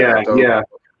training set. Yeah.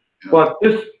 But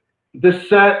this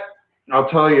set, I'll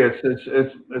tell you, it's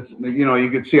you know,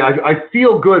 you can see I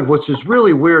feel good. Which is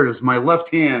really weird is my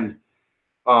left hand.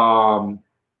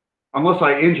 Unless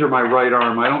I injure my right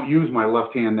arm, I don't use my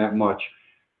left hand that much.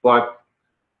 But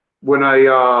when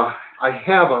I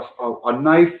have a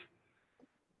knife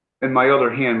in my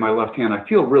other hand, my left hand, I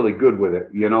feel really good with it.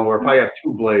 You know, or if I have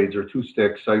 2 blades or 2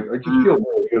 sticks, I just feel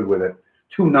really good with it.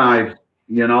 2 knives,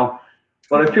 you know.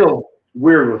 But I feel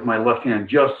weird with my left hand,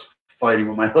 just fighting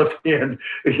with my left hand.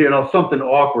 You know, something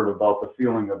awkward about the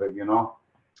feeling of it. You know.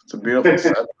 It's a beautiful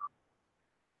set.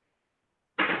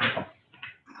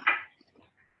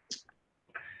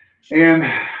 And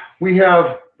we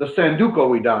have the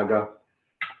Sanduko Idaga.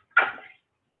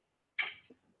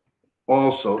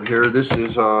 Also here, this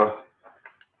is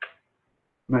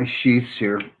my sheaths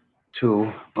here too.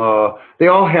 They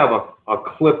all have a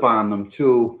clip on them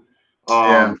too.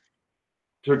 So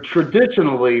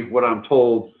traditionally, what I'm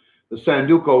told, the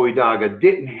Sanduko Idaga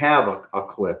didn't have a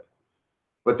clip.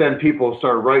 But then people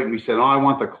started writing me, said, "Oh, I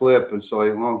want the clip," and so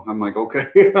I'm like, okay.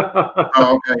 Yeah.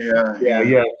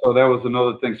 So that was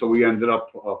another thing. So we ended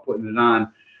up putting it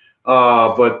on.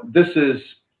 But this is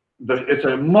it's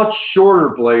a much shorter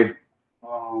blade.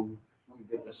 Let me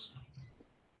get this.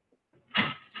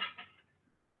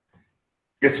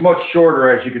 It's much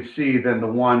shorter, as you can see, than the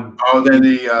one. Oh, than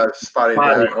the Spotty.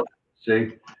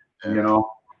 See, you know.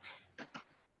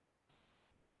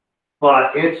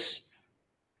 But it's.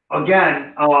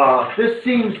 Again, this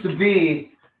seems to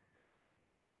be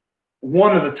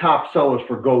one of the top sellers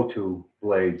for go-to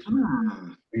blades.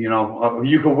 You know,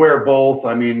 you can wear both.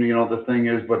 I mean, you know, the thing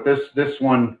is, but this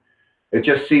one, it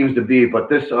just seems to be. But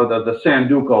this, the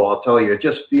Sanduko, I'll tell you, it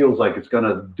just feels like it's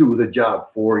gonna do the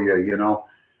job for you. You know,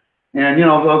 and you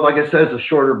know, like I said, it's a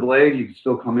shorter blade. You can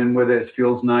still come in with it. It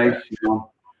feels nice. You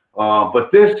know,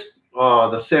 but this,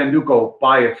 the Sanduko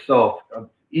by itself.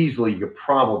 Easily, you could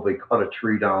probably cut a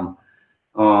tree down.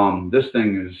 This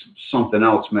thing is something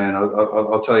else, man.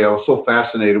 I'll tell you, I was so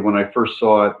fascinated when I first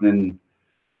saw it, and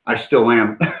I still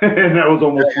am. And that was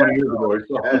almost 20 years ago.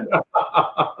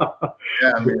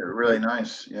 Yeah, I mean, they're really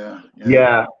nice. Yeah,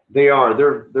 they are.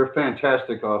 They're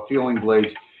fantastic feeling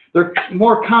blades. They're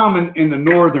more common in the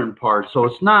northern part, so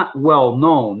it's not well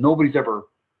known. Nobody's ever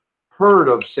heard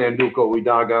of Sanduko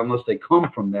Idaga unless they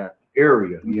come from that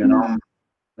area. You know,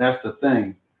 that's the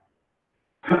thing.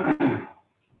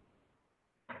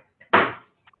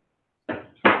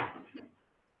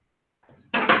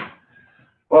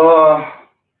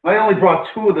 I only brought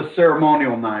 2 of the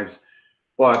ceremonial knives,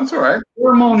 but that's all right.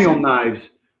 Ceremonial knives.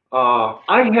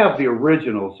 I have the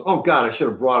originals. Oh God, I should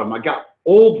have brought them. I got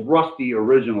old rusty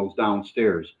originals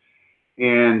downstairs,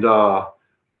 and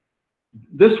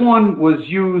this one was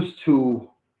used to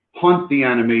hunt the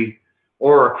enemy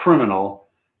or a criminal,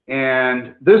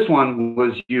 and this one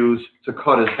was used to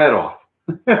cut his head off.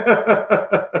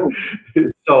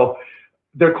 So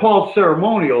they're called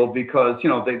ceremonial because, you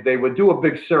know, they would do a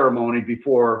big ceremony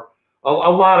before. A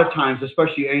lot of times,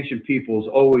 especially ancient peoples,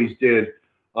 always did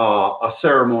a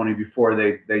ceremony before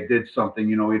they did something,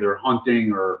 you know, either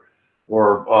hunting or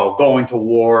going to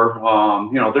war.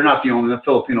 You know, they're not the only. The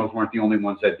Filipinos weren't the only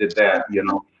ones that did that. You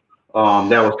know,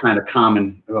 that was kind of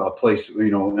common place,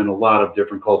 you know, in a lot of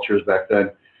different cultures back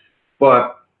then.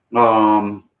 But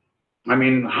I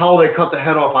mean, how they cut the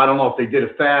head off, I don't know if they did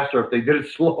it fast or if they did it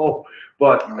slow,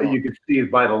 but you could see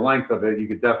by the length of it, you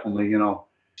could definitely, you know,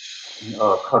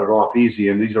 cut it off easy.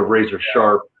 And these are razor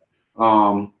sharp.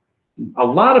 A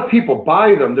lot of people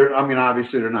buy them. I mean,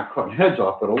 obviously they're not cutting heads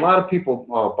off, but a lot of people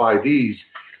buy these,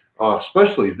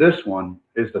 especially this one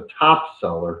is the top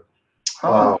seller.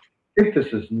 I think this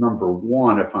is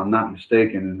 #1, if I'm not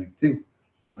mistaken. And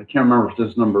I can't remember if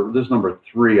this number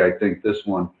 3, I think this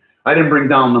one. I didn't bring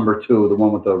down #2, the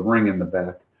one with the ring in the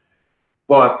back.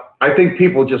 But I think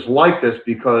people just like this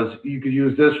because you could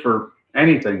use this for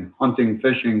anything, hunting,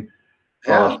 fishing,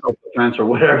 self-defense or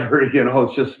whatever. You know,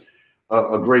 it's just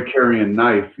a great carrying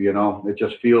knife, you know. It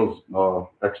just feels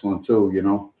excellent too, you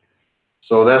know.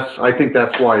 So I think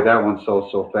that's why that one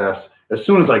sells so fast. As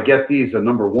soon as I get these, the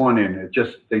 #1 in,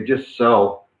 they just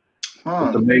sell.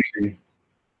 It's amazing.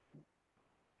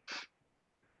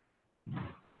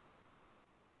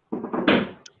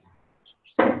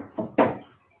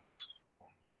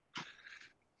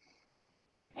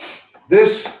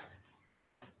 This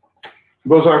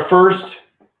was our first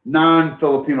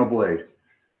non-Filipino blade.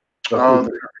 Oh,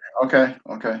 okay.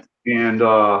 And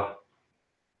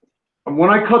when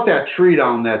I cut that tree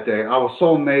down that day, I was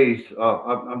so amazed.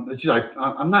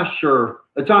 I'm not sure.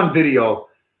 It's on video.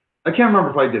 I can't remember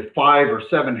if I did 5 or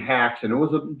 7 hacks, and it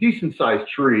was a decent sized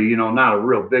tree, you know, not a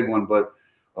real big one, but,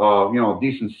 you know,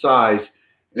 decent size.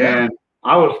 Yeah. And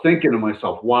I was thinking to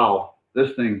myself, wow,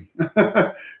 this thing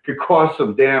could cause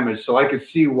some damage. So I could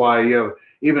see why,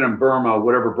 even in Burma,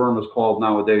 whatever Burma's called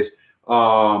nowadays,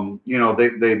 you know,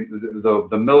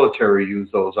 the military use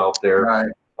those out there.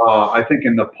 Right. I think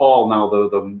in Nepal now,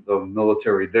 the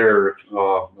military there,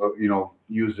 you know,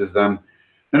 uses them.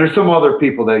 And there's some other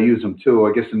people that use them too.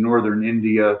 I guess in northern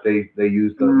India, they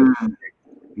use the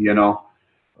you know.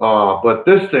 But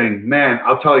this thing, man,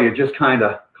 I'll tell you, just kind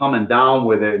of coming down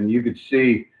with it, and you could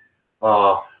see.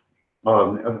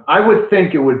 I would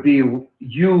think it would be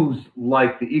used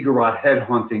like the Igorot head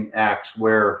hunting axe,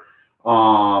 where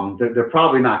they're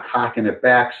probably not cocking it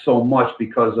back so much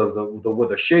because of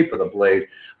the shape of the blade.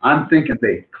 I'm thinking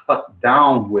they cut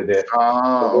down with it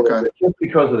just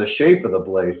because of the shape of the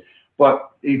blade.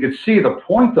 But you could see the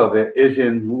point of it is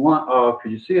in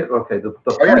could you see it? Okay, the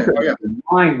point of it is in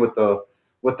line with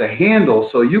the handle,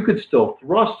 so you could still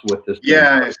thrust with this.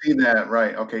 Yeah, I see that.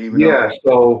 Right. Okay.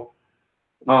 So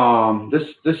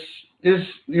this is,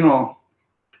 you know,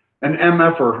 an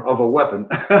MFer of a weapon.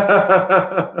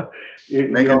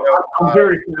 I'm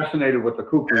very fascinated with the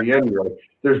kukri anyway.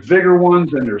 There's bigger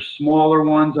ones and there's smaller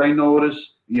ones, I notice,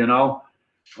 you know.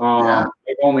 I've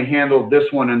only handled this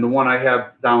one, and the one I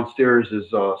have downstairs is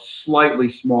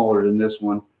slightly smaller than this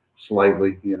one,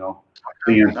 slightly, you know.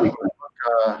 Yeah.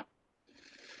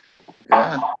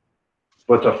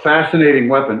 But it's a fascinating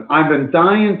weapon. I've been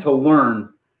dying to learn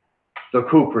the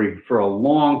kukri for a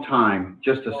long time,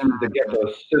 just to get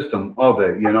the system of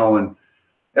it, you know. And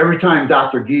every time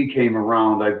Dr. Gee came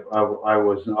around, I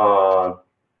was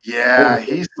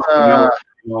he's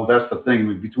you know, that's the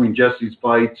thing between Jesse's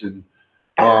fights and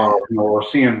you know, or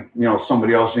seeing, you know,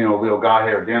 somebody else, you know, Leo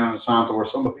Gahe or Dan Santo or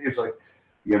somebody, it's like,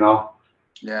 you know.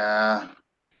 Yeah.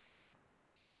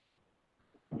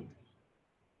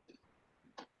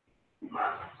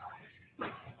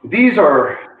 These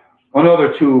are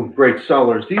another 2 great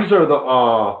sellers. These are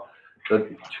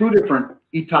the 2 different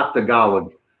Itak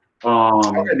Tagalog.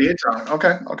 Okay.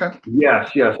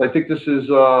 Yes. I think this is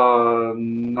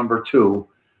number 2,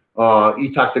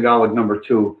 Itak Tagalog number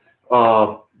 2.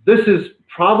 This is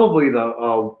probably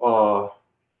the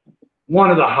one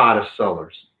of the hottest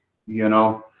sellers. You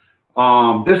know,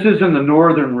 this is in the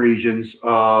northern regions,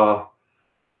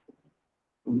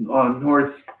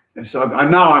 north. So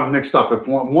now I'm mixed up. If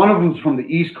one of them's from the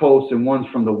East Coast and one's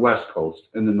from the West Coast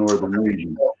in the northern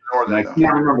region. And I can't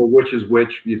remember which is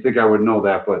which. You think I would know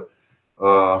that, but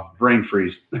brain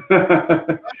freeze.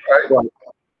 But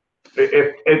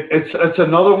it's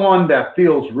another one that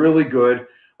feels really good.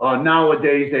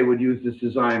 Nowadays they would use this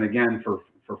design again for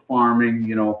farming.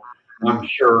 You know, I'm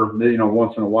sure, you know,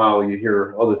 once in a while you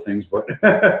hear other things, but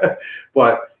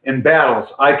but in battles,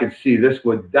 I could see this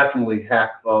would definitely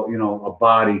hack, you know, a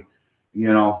body.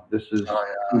 You know, this is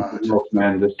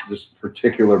man. This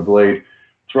particular blade,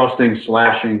 thrusting,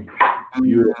 slashing,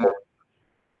 beautiful.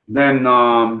 Then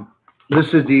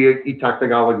this is the Itak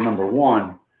Tagalog number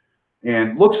 1,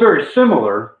 and looks very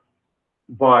similar,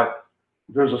 but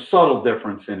there's a subtle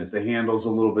difference in it. The handle's a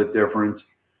little bit different,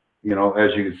 you know,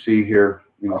 as you can see here.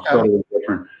 You know, subtly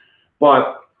different.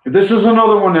 But this is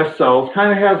another one that sells.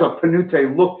 Kind of has a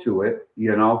Panute look to it,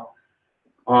 you know.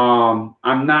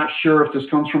 I'm not sure if this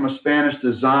comes from a Spanish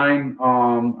design.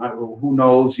 Who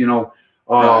knows, you know.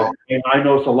 And I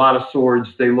notice a lot of swords,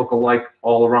 they look alike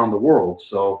all around the world.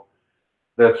 So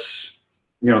that's,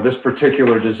 you know, this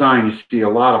particular design you see a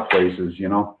lot of places, you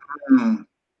know.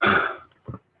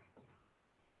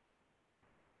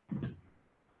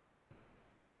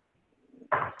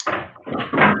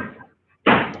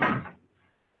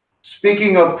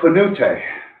 Speaking of Panute, this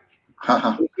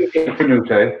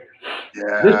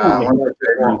one's a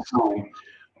long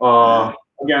time.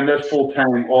 Again, that's full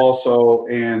tang also,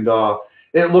 and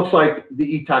it looks like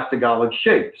the Itak Tagalog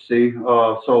shape. See,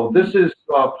 so this is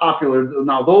popular.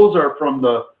 Now those are from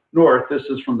the north. This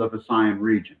is from the Visayan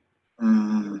region.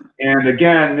 And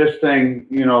again, this thing,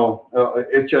 you know,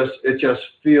 it just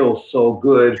feels so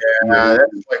good. Yeah,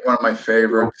 that's like one of my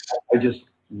favorites. I just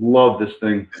love this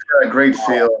thing. It's got a great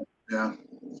feel.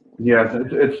 Yeah,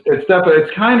 it's definitely,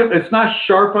 it's not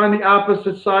sharp on the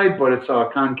opposite side, but it's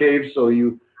concave, so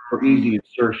for easy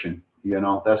insertion. You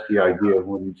know, that's the idea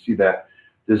when you see that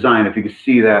design. If you can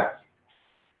see that,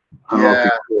 I don't know if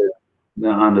you could.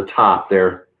 on the top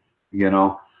there, you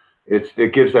know.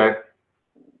 It gives that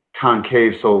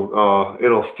concave, so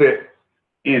it'll fit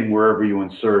in wherever you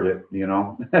insert it, you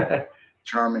know.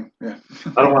 Charming, yeah.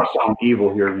 I don't want to sound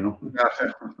evil here, you know.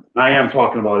 I am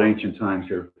talking about ancient times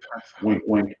here. Wink,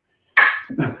 wink.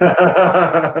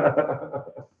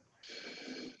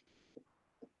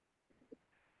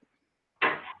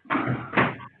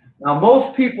 Now,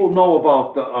 most people know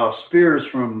about the spears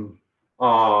from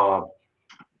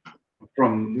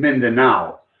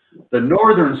Mindanao. The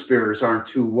northern spears aren't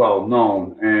too well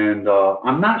known, and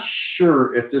I'm not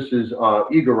sure if this is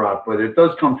Igorot, but it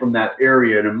does come from that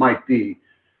area, and it might be.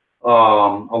 A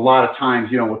lot of times,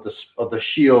 you know, with the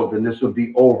shield, and this would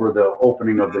be over the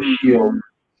opening of the shield,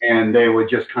 and they would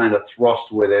just kind of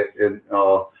thrust with it. And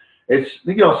it's,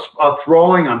 you know,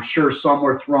 throwing. I'm sure some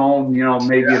were thrown, you know,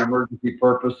 maybe in emergency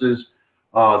purposes.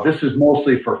 This is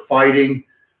mostly for fighting.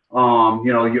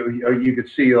 You know, you could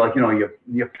see, like, you know,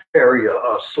 you parry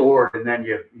a sword, and then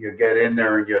you get in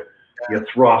there and you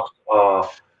thrust.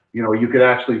 You know, you could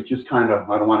actually just kind of,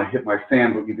 I don't want to hit my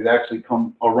fan, but you could actually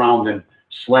come around and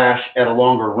slash at a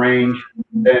longer range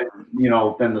than, you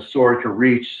know, than the sword could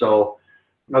reach. So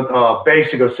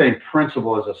basically the same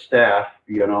principle as a staff,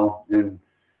 you know, and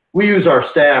we use our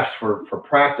staffs for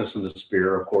practice of the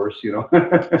spear, of course, you know.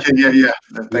 Yeah.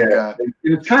 Thank God.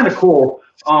 It's kind of cool.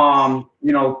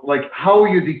 You know, like how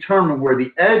you determine where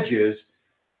the edge is,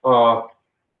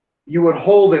 you would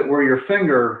hold it where your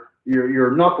finger,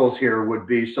 your knuckles here would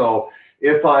be. So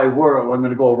if I'm going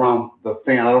to go around the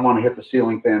fan, I don't want to hit the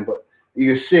ceiling fan, but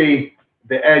you see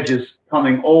the edges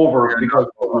coming over because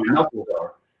of where my knuckles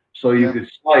are. So you could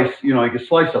slice, you know, you could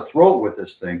slice a throat with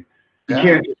this thing. You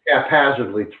can't just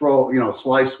haphazardly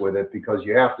slice with it, because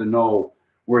you have to know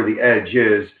where the edge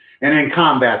is. And in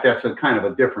combat, that's a kind of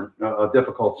a different,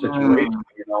 difficult situation,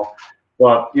 you know.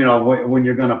 But, you know, when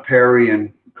you're going to parry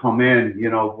and come in, you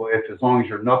know, as long as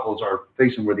your knuckles are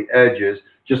facing where the edge is,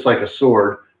 just like a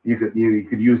sword, you could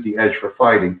use the edge for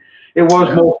fighting. It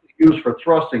was mostly used for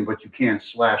thrusting, but you can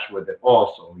slash with it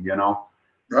also, you know.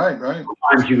 Right.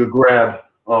 Sometimes you could grab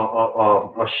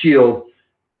a shield,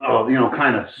 you know,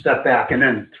 kind of step back and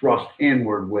then thrust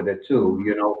inward with it too,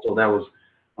 you know. So that was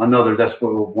that's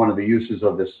one of the uses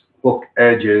of this hook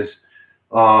edges.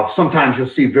 Sometimes you'll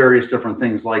see various different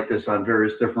things like this on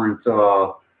various different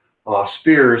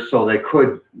spears, so they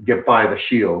could get by the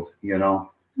shield, you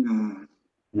know.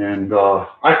 And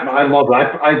I love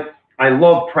it. I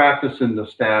love practicing the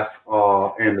staff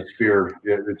and the spear.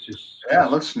 It's just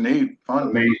it looks neat, fun,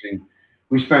 amazing.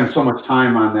 We spend so much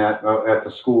time on that at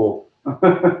the school.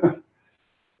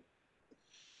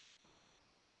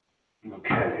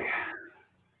 Okay.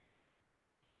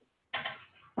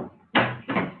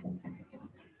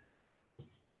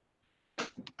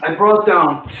 I brought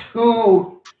down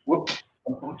two of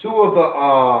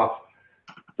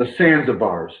the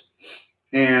Zanzibars,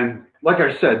 and like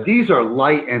I said, these are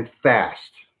light and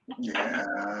fast.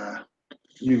 Yeah.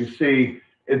 You can see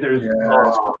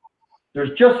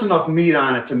there's just enough meat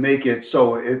on it to make it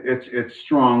so it's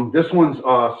strong. This one's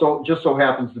just so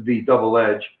happens to be double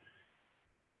edge.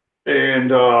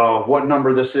 And what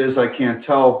number this is, I can't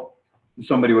tell.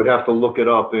 Somebody would have to look it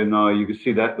up, and you can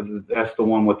see that's the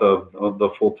one with the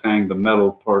full tang, the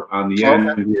metal part on the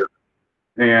end here.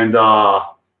 And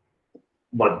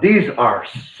but these are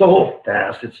so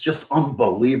fast, it's just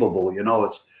unbelievable. You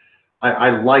know, I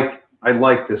like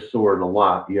this sword a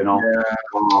lot. You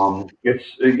know, it's,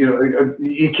 you know,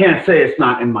 you can't say it's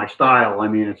not in my style. I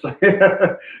mean, it's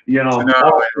you know,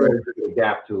 to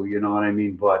adapt to. You know what I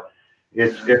mean? But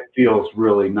it feels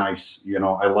really nice. You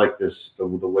know, I like this the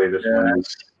way this one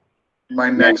is. My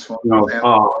next one. You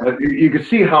know, you can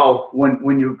see how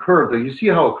when you curve, you see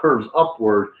how it curves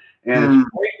upward, and it's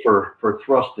great for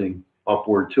thrusting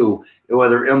upward too,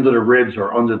 whether under the ribs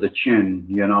or under the chin.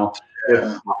 You know,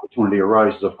 if opportunity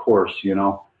arises, of course. You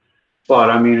know, but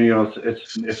I mean, you know,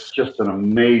 it's just an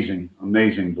amazing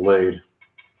blade.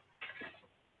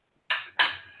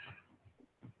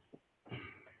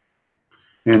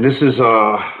 And this is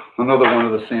another one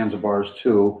of the Zanzibars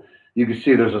too. You can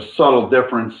see there's a subtle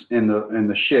difference in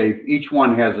the shape. Each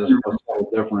one has a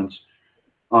subtle difference.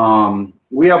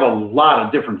 We have a lot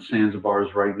of different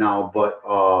Zanzibars right now, but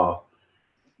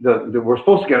we're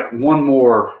supposed to get one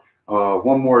more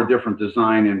different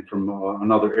design in from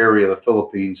another area of the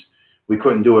Philippines. We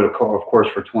couldn't do it, of course,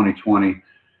 for 2020.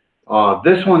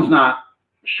 This one's not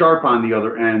sharp on the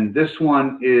other end. This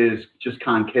one is just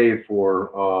concave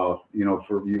for you know,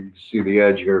 for you can see the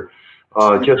edge here,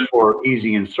 just for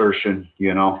easy insertion,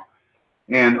 you know.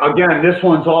 And again, this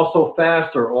one's also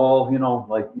fast. They're all, you know,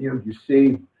 like you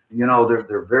see, you know,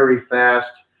 they're very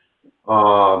fast.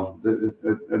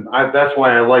 That's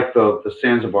why I like the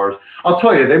Zanzibars. I'll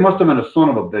tell you, they must have been a son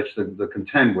of a bitch to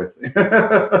contend with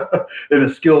in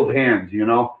a skilled hands, you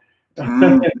know,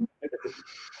 because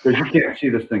you can't see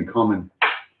this thing coming.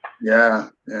 Yeah,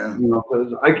 yeah. You know,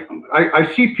 because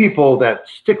I see people that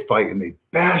stick fight and they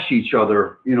bash each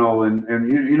other, you know, and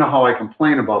you know how I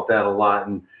complain about that a lot,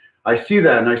 and I see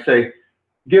that and I say,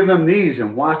 give them these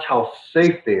and watch how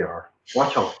safe they are.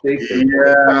 Watch how safe they are.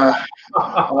 Yeah.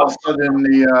 All of a sudden,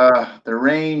 the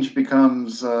range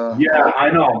becomes. Yeah,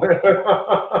 I know.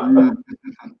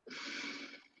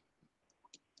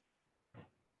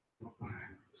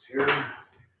 Here.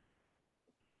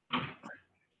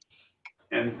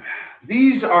 And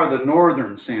these are the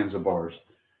northern Zanzibars.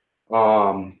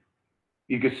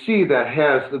 You can see that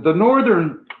has the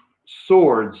northern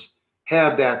swords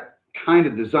have that kind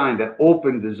of design, that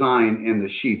open design in the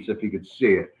sheaths, if you could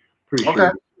see it. Pretty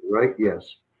sure, right?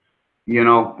 Yes. You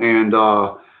know, and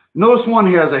notice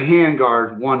one has a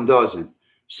handguard, one doesn't.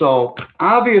 So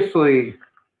obviously,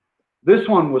 this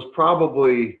one was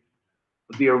probably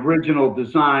the original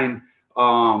design.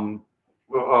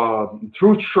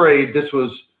 Through trade, this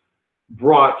was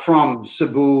brought from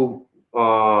Cebu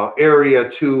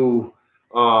area to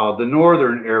the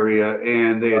northern area,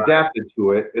 and they adapted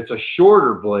to it. It's a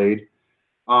shorter blade,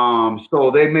 so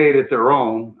they made it their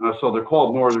own. So they're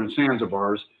called Northern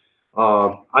Zanzibars.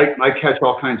 I catch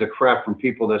all kinds of crap from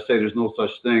people that say there's no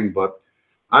such thing, but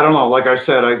I don't know. Like I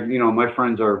said, you know, my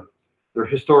friends they're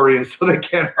historians, so they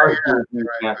can't argue with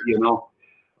that, you know.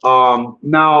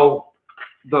 Now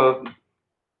the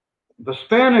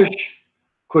Spanish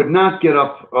could not get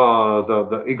up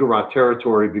the Igorot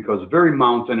territory because very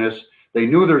mountainous. They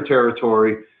knew their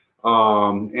territory,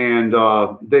 and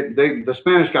the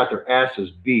Spanish got their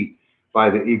asses beat by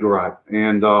the Igorot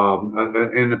and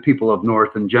the people of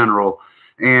North in general.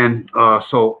 And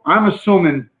so I'm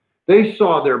assuming they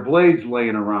saw their blades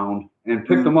laying around and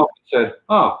picked them up and said,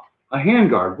 "Oh, a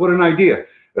handguard! What an idea!"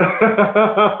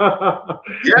 Yeah,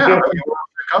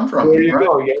 come from. There you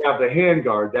go. You have the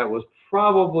handguard. That was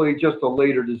probably just a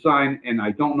later design, and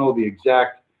I don't know the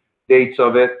exact dates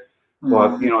of it,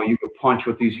 but you know, you could punch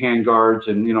with these handguards,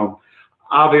 and you know,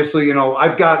 obviously, you know,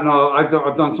 I've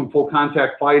done some full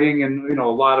contact fighting, and you know,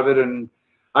 a lot of it, and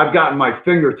I've gotten my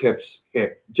fingertips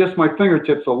hit, just my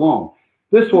fingertips alone.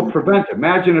 This will prevent it.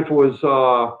 Imagine if it was,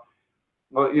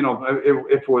 you know,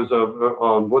 if it was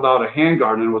without a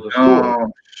handguard and it was a sword.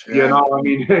 You know, I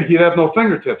mean, you'd have no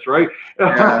fingertips, right?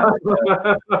 Yeah.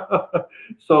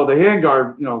 So the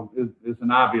handguard, you know, is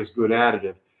an obvious good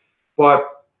additive. But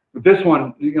this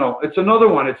one, you know, it's another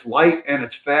one. It's light and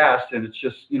it's fast, and it's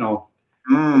just, you know,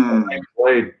 a nice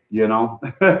blade, you know.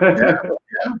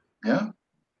 Yeah.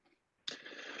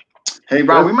 Hey,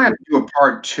 Rob, we might have to do a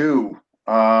part 2.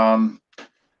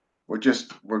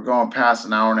 We're going past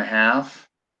an hour and a half.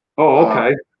 Oh,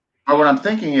 okay. But what I'm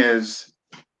thinking is,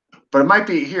 but it might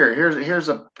be here. Here's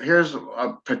a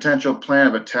potential plan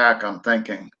of attack. I'm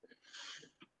thinking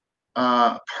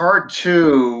part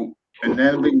 2, and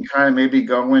then we can kind of maybe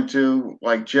go into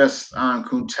like just on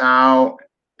Kuntao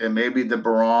and maybe the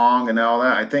Barong and all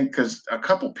that. I think because a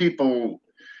couple people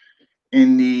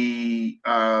in the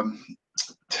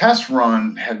test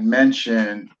run had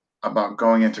mentioned about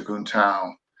going into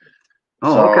Kuntao.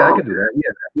 Oh, so, okay, I could do that.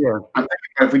 Yeah. I'm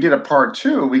thinking if we did a part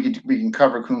 2, we can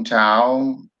cover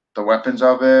Kuntao, the weapons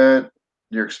of it,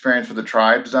 your experience with the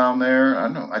tribes down there. I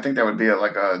don't know. I think that would be I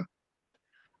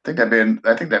think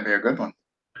that'd be a good one.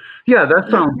 Yeah, that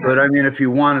sounds good. I mean, if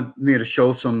you wanted me to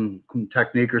show some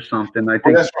technique or something, I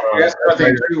think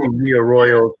Lee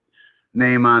Arroyo's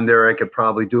name on there, I could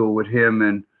probably do it with him.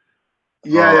 And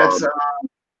yeah,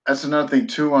 that's another thing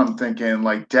too. I'm thinking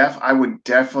like I would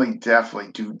definitely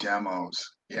do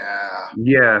demos. Yeah,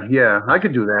 I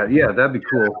could do that. Yeah, that'd be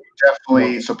cool.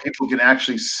 Definitely, so people can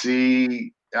actually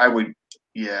see. I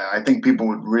think people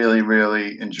would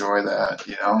really enjoy that.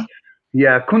 You know.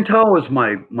 Yeah, Kuntao is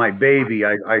my baby.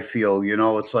 I feel, you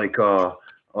know, it's like now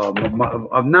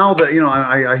that, you know,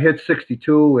 I hit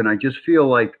 62 and I just feel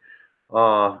like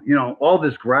you know, all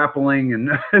this grappling and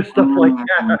stuff like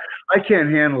that, I can't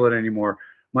handle it anymore.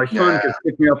 My son can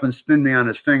pick me up and spin me on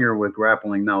his finger with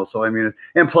grappling now. So I mean,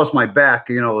 and plus my back,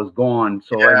 you know, is gone.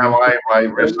 So my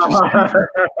wrist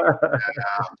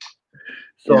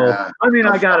So, I mean,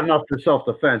 I got enough for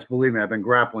self-defense. Believe me, I've been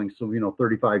grappling, so, you know,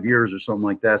 35 years or something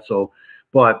like that. So,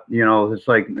 but, you know, it's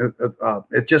like,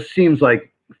 it just seems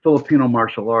like Filipino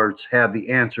martial arts have the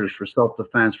answers for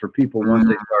self-defense for people once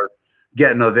they start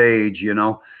getting of age, you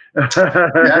know?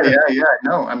 Yeah.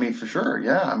 No, I mean, for sure.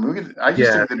 Yeah. I mean, we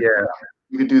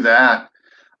could do that.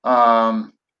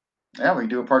 Yeah, we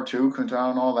do a part two,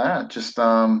 Kuntal, and all that. Just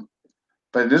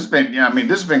but this has been, yeah, I mean,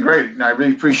 this has been great. And I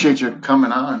really appreciate you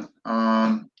coming on.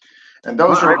 And Well,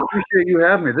 those I are, appreciate you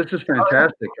having me. This is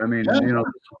fantastic. I mean, yeah.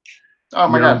 Oh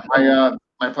my you know, God,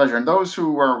 my pleasure. And those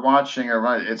who are watching are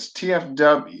right. It's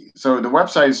TFW. So the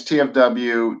website is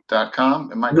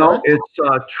tfw.com. Am I no, correct? it's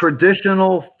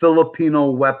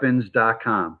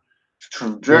traditionalfilipinoweapons.com.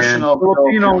 And Traditional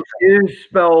Filipino. Filipino is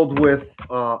spelled with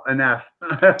an F.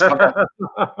 Okay.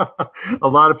 A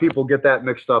lot of people get that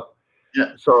mixed up.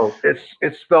 Yeah. So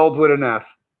it's spelled with an F.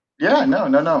 Yeah. No.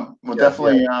 No. No. Well, Yeah, yeah.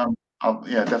 definitely.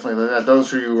 Yeah, definitely. Those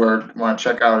who are want to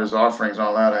check out his offerings and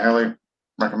all that, I highly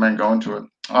recommend going to it.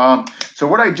 So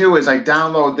what I do is I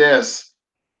download this,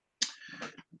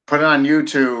 put it on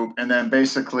YouTube, and then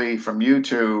basically from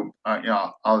YouTube,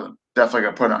 I'll definitely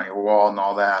go put it on your wall and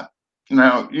all that.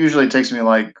 Now, usually it takes me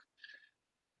like,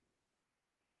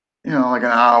 like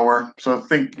an hour. So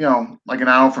think, like an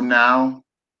hour from now,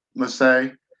 let's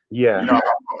say, Yeah.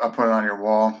 I'll put it on your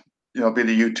wall. It'll be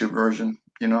the YouTube version.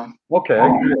 Okay. Yeah,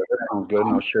 that sounds good.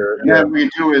 No, sure. And Yeah. then what we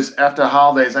do is after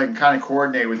holidays, I can kind of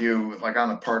coordinate with you, like on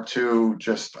the part two,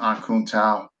 just on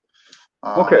Kuntao.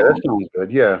 Okay, that Um, sounds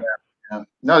good. Yeah. yeah.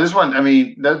 No, this one, I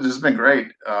mean, this has been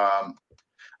great.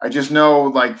 I just know,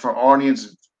 like, for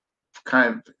audience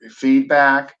kind of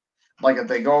feedback, like if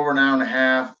they go over an hour and a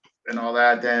half and all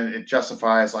that, then it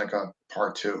justifies like a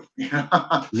part two. Yeah.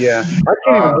 I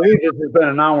can't even believe this has been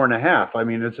an hour and a half. I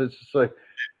mean, it's just like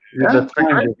Yeah, the it's been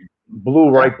time great. just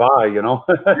blew Yeah, right by, yeah, no.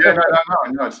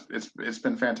 It's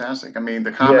been fantastic. I mean,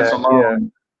 the comments Yeah, yeah.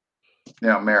 alone,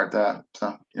 merit that.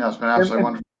 So, it's been And, absolutely and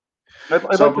wonderful. I'd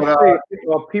So, like to but say,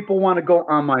 if people want to go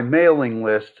on my mailing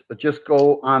list, just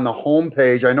go on the home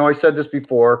page. I know I said this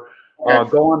before. okay,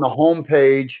 Go on the home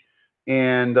page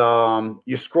and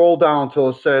you scroll down till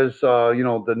it says,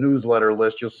 the newsletter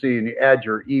list. You'll see, and you add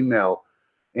your email,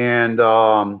 and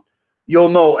you'll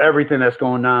know everything that's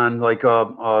going on, like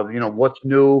what's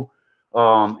new,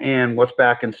 and what's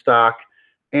back in stock.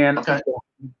 And okay,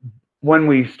 when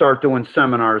we start doing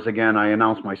seminars again, I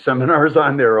announce my seminars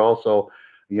on there also.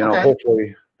 okay.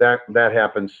 Hopefully that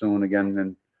happens soon again.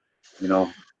 And I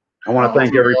want to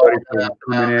thank Hopefully we all everybody for have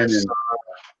coming in. this And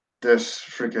this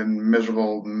freaking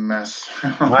miserable mess.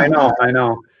 I know,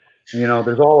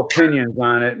 there's all opinions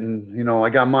on it, and I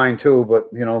got mine too. But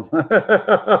Yeah,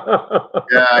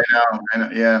 I know.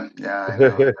 Yeah, I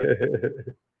know.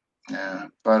 Yeah,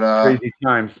 but crazy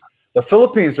times. The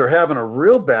Philippines are having a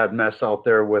real bad mess out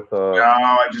there with no,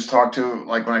 I just talked to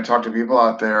like when I talk to people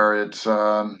out there, it's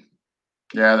yeah,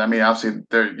 I mean obviously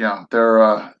they're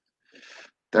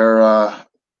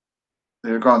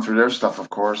they're going through their stuff, of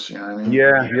course, you know what I mean?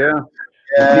 yeah, yeah.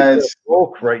 And Yeah, people are it's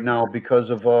broke right now because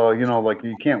of like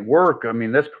you can't work. I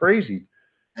mean, that's crazy.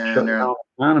 and Shutting down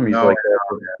economies no, like that.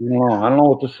 But, I don't know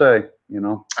what to say. I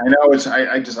know it's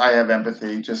I have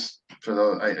empathy just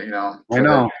for I for the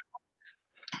know.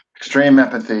 extreme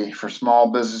empathy for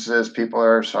small businesses, people that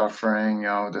are suffering,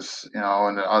 this, in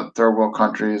the third world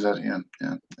countries that,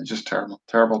 it's just terrible,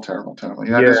 terrible, terrible, terrible.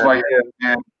 Yeah, This is why,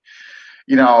 yeah, and,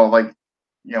 like,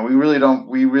 we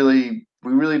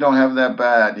really don't have that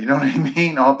bad. You know what I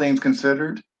mean? All things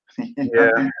considered. You know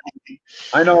what I yeah. mean?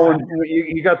 I know when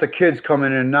you got the kids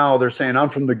coming in now, they're saying, "I'm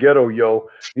from the ghetto, yo."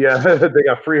 Yeah, they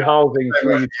got free housing,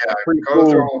 Yeah, free go to third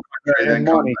food, world country, and then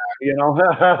come money. back.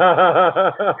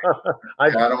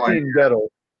 I've Yeah, I don't want to seen hear ghettos.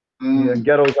 it. Yeah,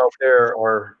 ghettos out there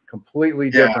are completely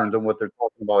Yeah, different than what they're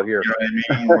talking about here.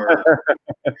 you know what I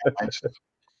mean? I just,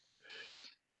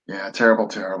 yeah, terrible,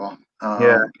 terrible.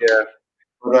 Yeah, yeah,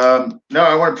 But no,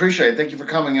 I want to appreciate it. Thank you for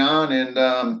coming on.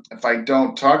 And if I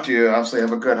don't talk to you, obviously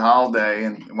have a good holiday.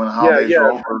 And when the yeah, holidays yeah.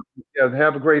 are over, Yeah,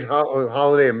 have a great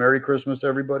holiday and Merry Christmas,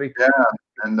 everybody. yeah.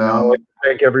 And I'd like to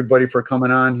thank everybody for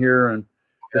coming on here, and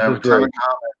this yeah, is a ton of great.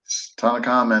 comments, ton of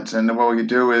comments. And then what we could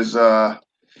do is, like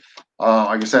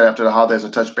I said, after the holidays, I'll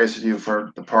touch base with you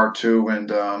for the part two. And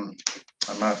as a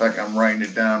matter of fact, I'm writing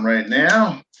it down right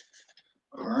now.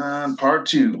 On part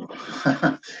two.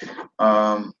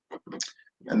 um,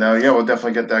 and yeah, we'll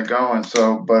definitely get that going.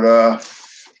 So, but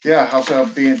yeah, I'll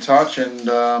be in touch and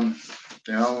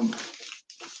you know,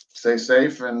 stay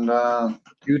safe and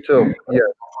You too.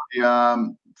 Yeah,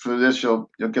 through this you'll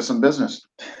get some business.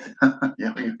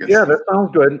 Yeah, you get yeah, some. that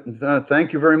sounds good.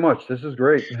 Thank you very much. This is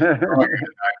great. Oh,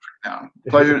 yeah,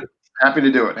 pleasure. Happy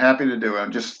to do it. Happy to do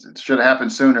it. It should have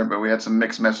happened sooner, but we had some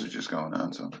mixed messages going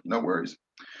on, so no worries.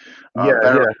 Yeah,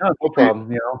 Better yeah, no late,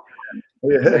 problem.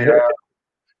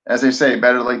 as they say,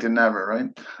 better late than never, right?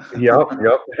 Yep,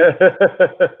 yep.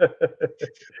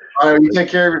 All right, you take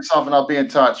care of yourself, and I'll be in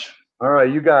touch. All right,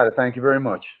 you got it. Thank you very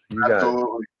much. You got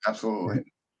Absolutely, absolutely.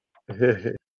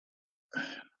 it.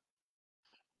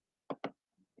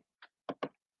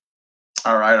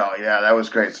 All right. Oh, yeah, that was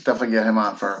great. So definitely get him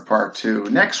on for part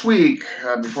 2. Next week,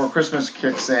 before Christmas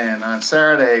kicks in, on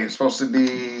Saturday, it's supposed to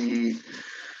be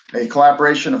a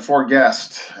collaboration of 4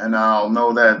 guests, and I'll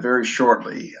know that very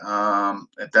shortly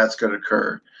if that's going to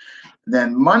occur.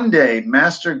 Then Monday,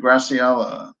 Master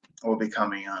Graciela will be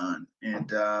coming on.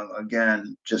 And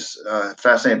again, just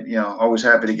fascinating, always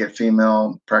happy to get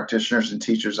female practitioners and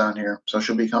teachers on here. So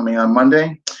she'll be coming on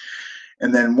Monday.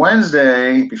 And then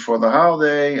Wednesday, before the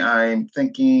holiday, I'm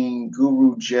thinking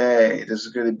Guru J. This is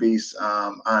going to be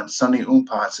on Sunny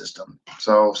Umpad system.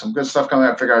 So some good stuff coming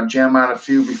up. I figure I'll jam out a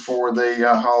few before the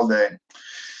holiday.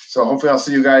 So hopefully I'll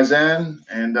see you guys in,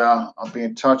 and I'll be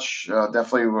in touch.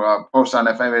 Definitely post on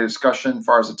FMA discussion as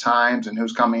far as the times and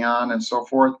who's coming on and so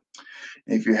forth.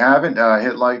 If you haven't,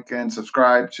 hit like and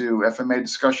subscribe to FMA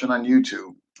discussion on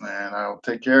YouTube. And I'll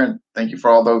take care, and thank you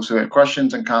for all those who had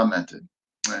questions and commented.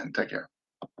 And take care.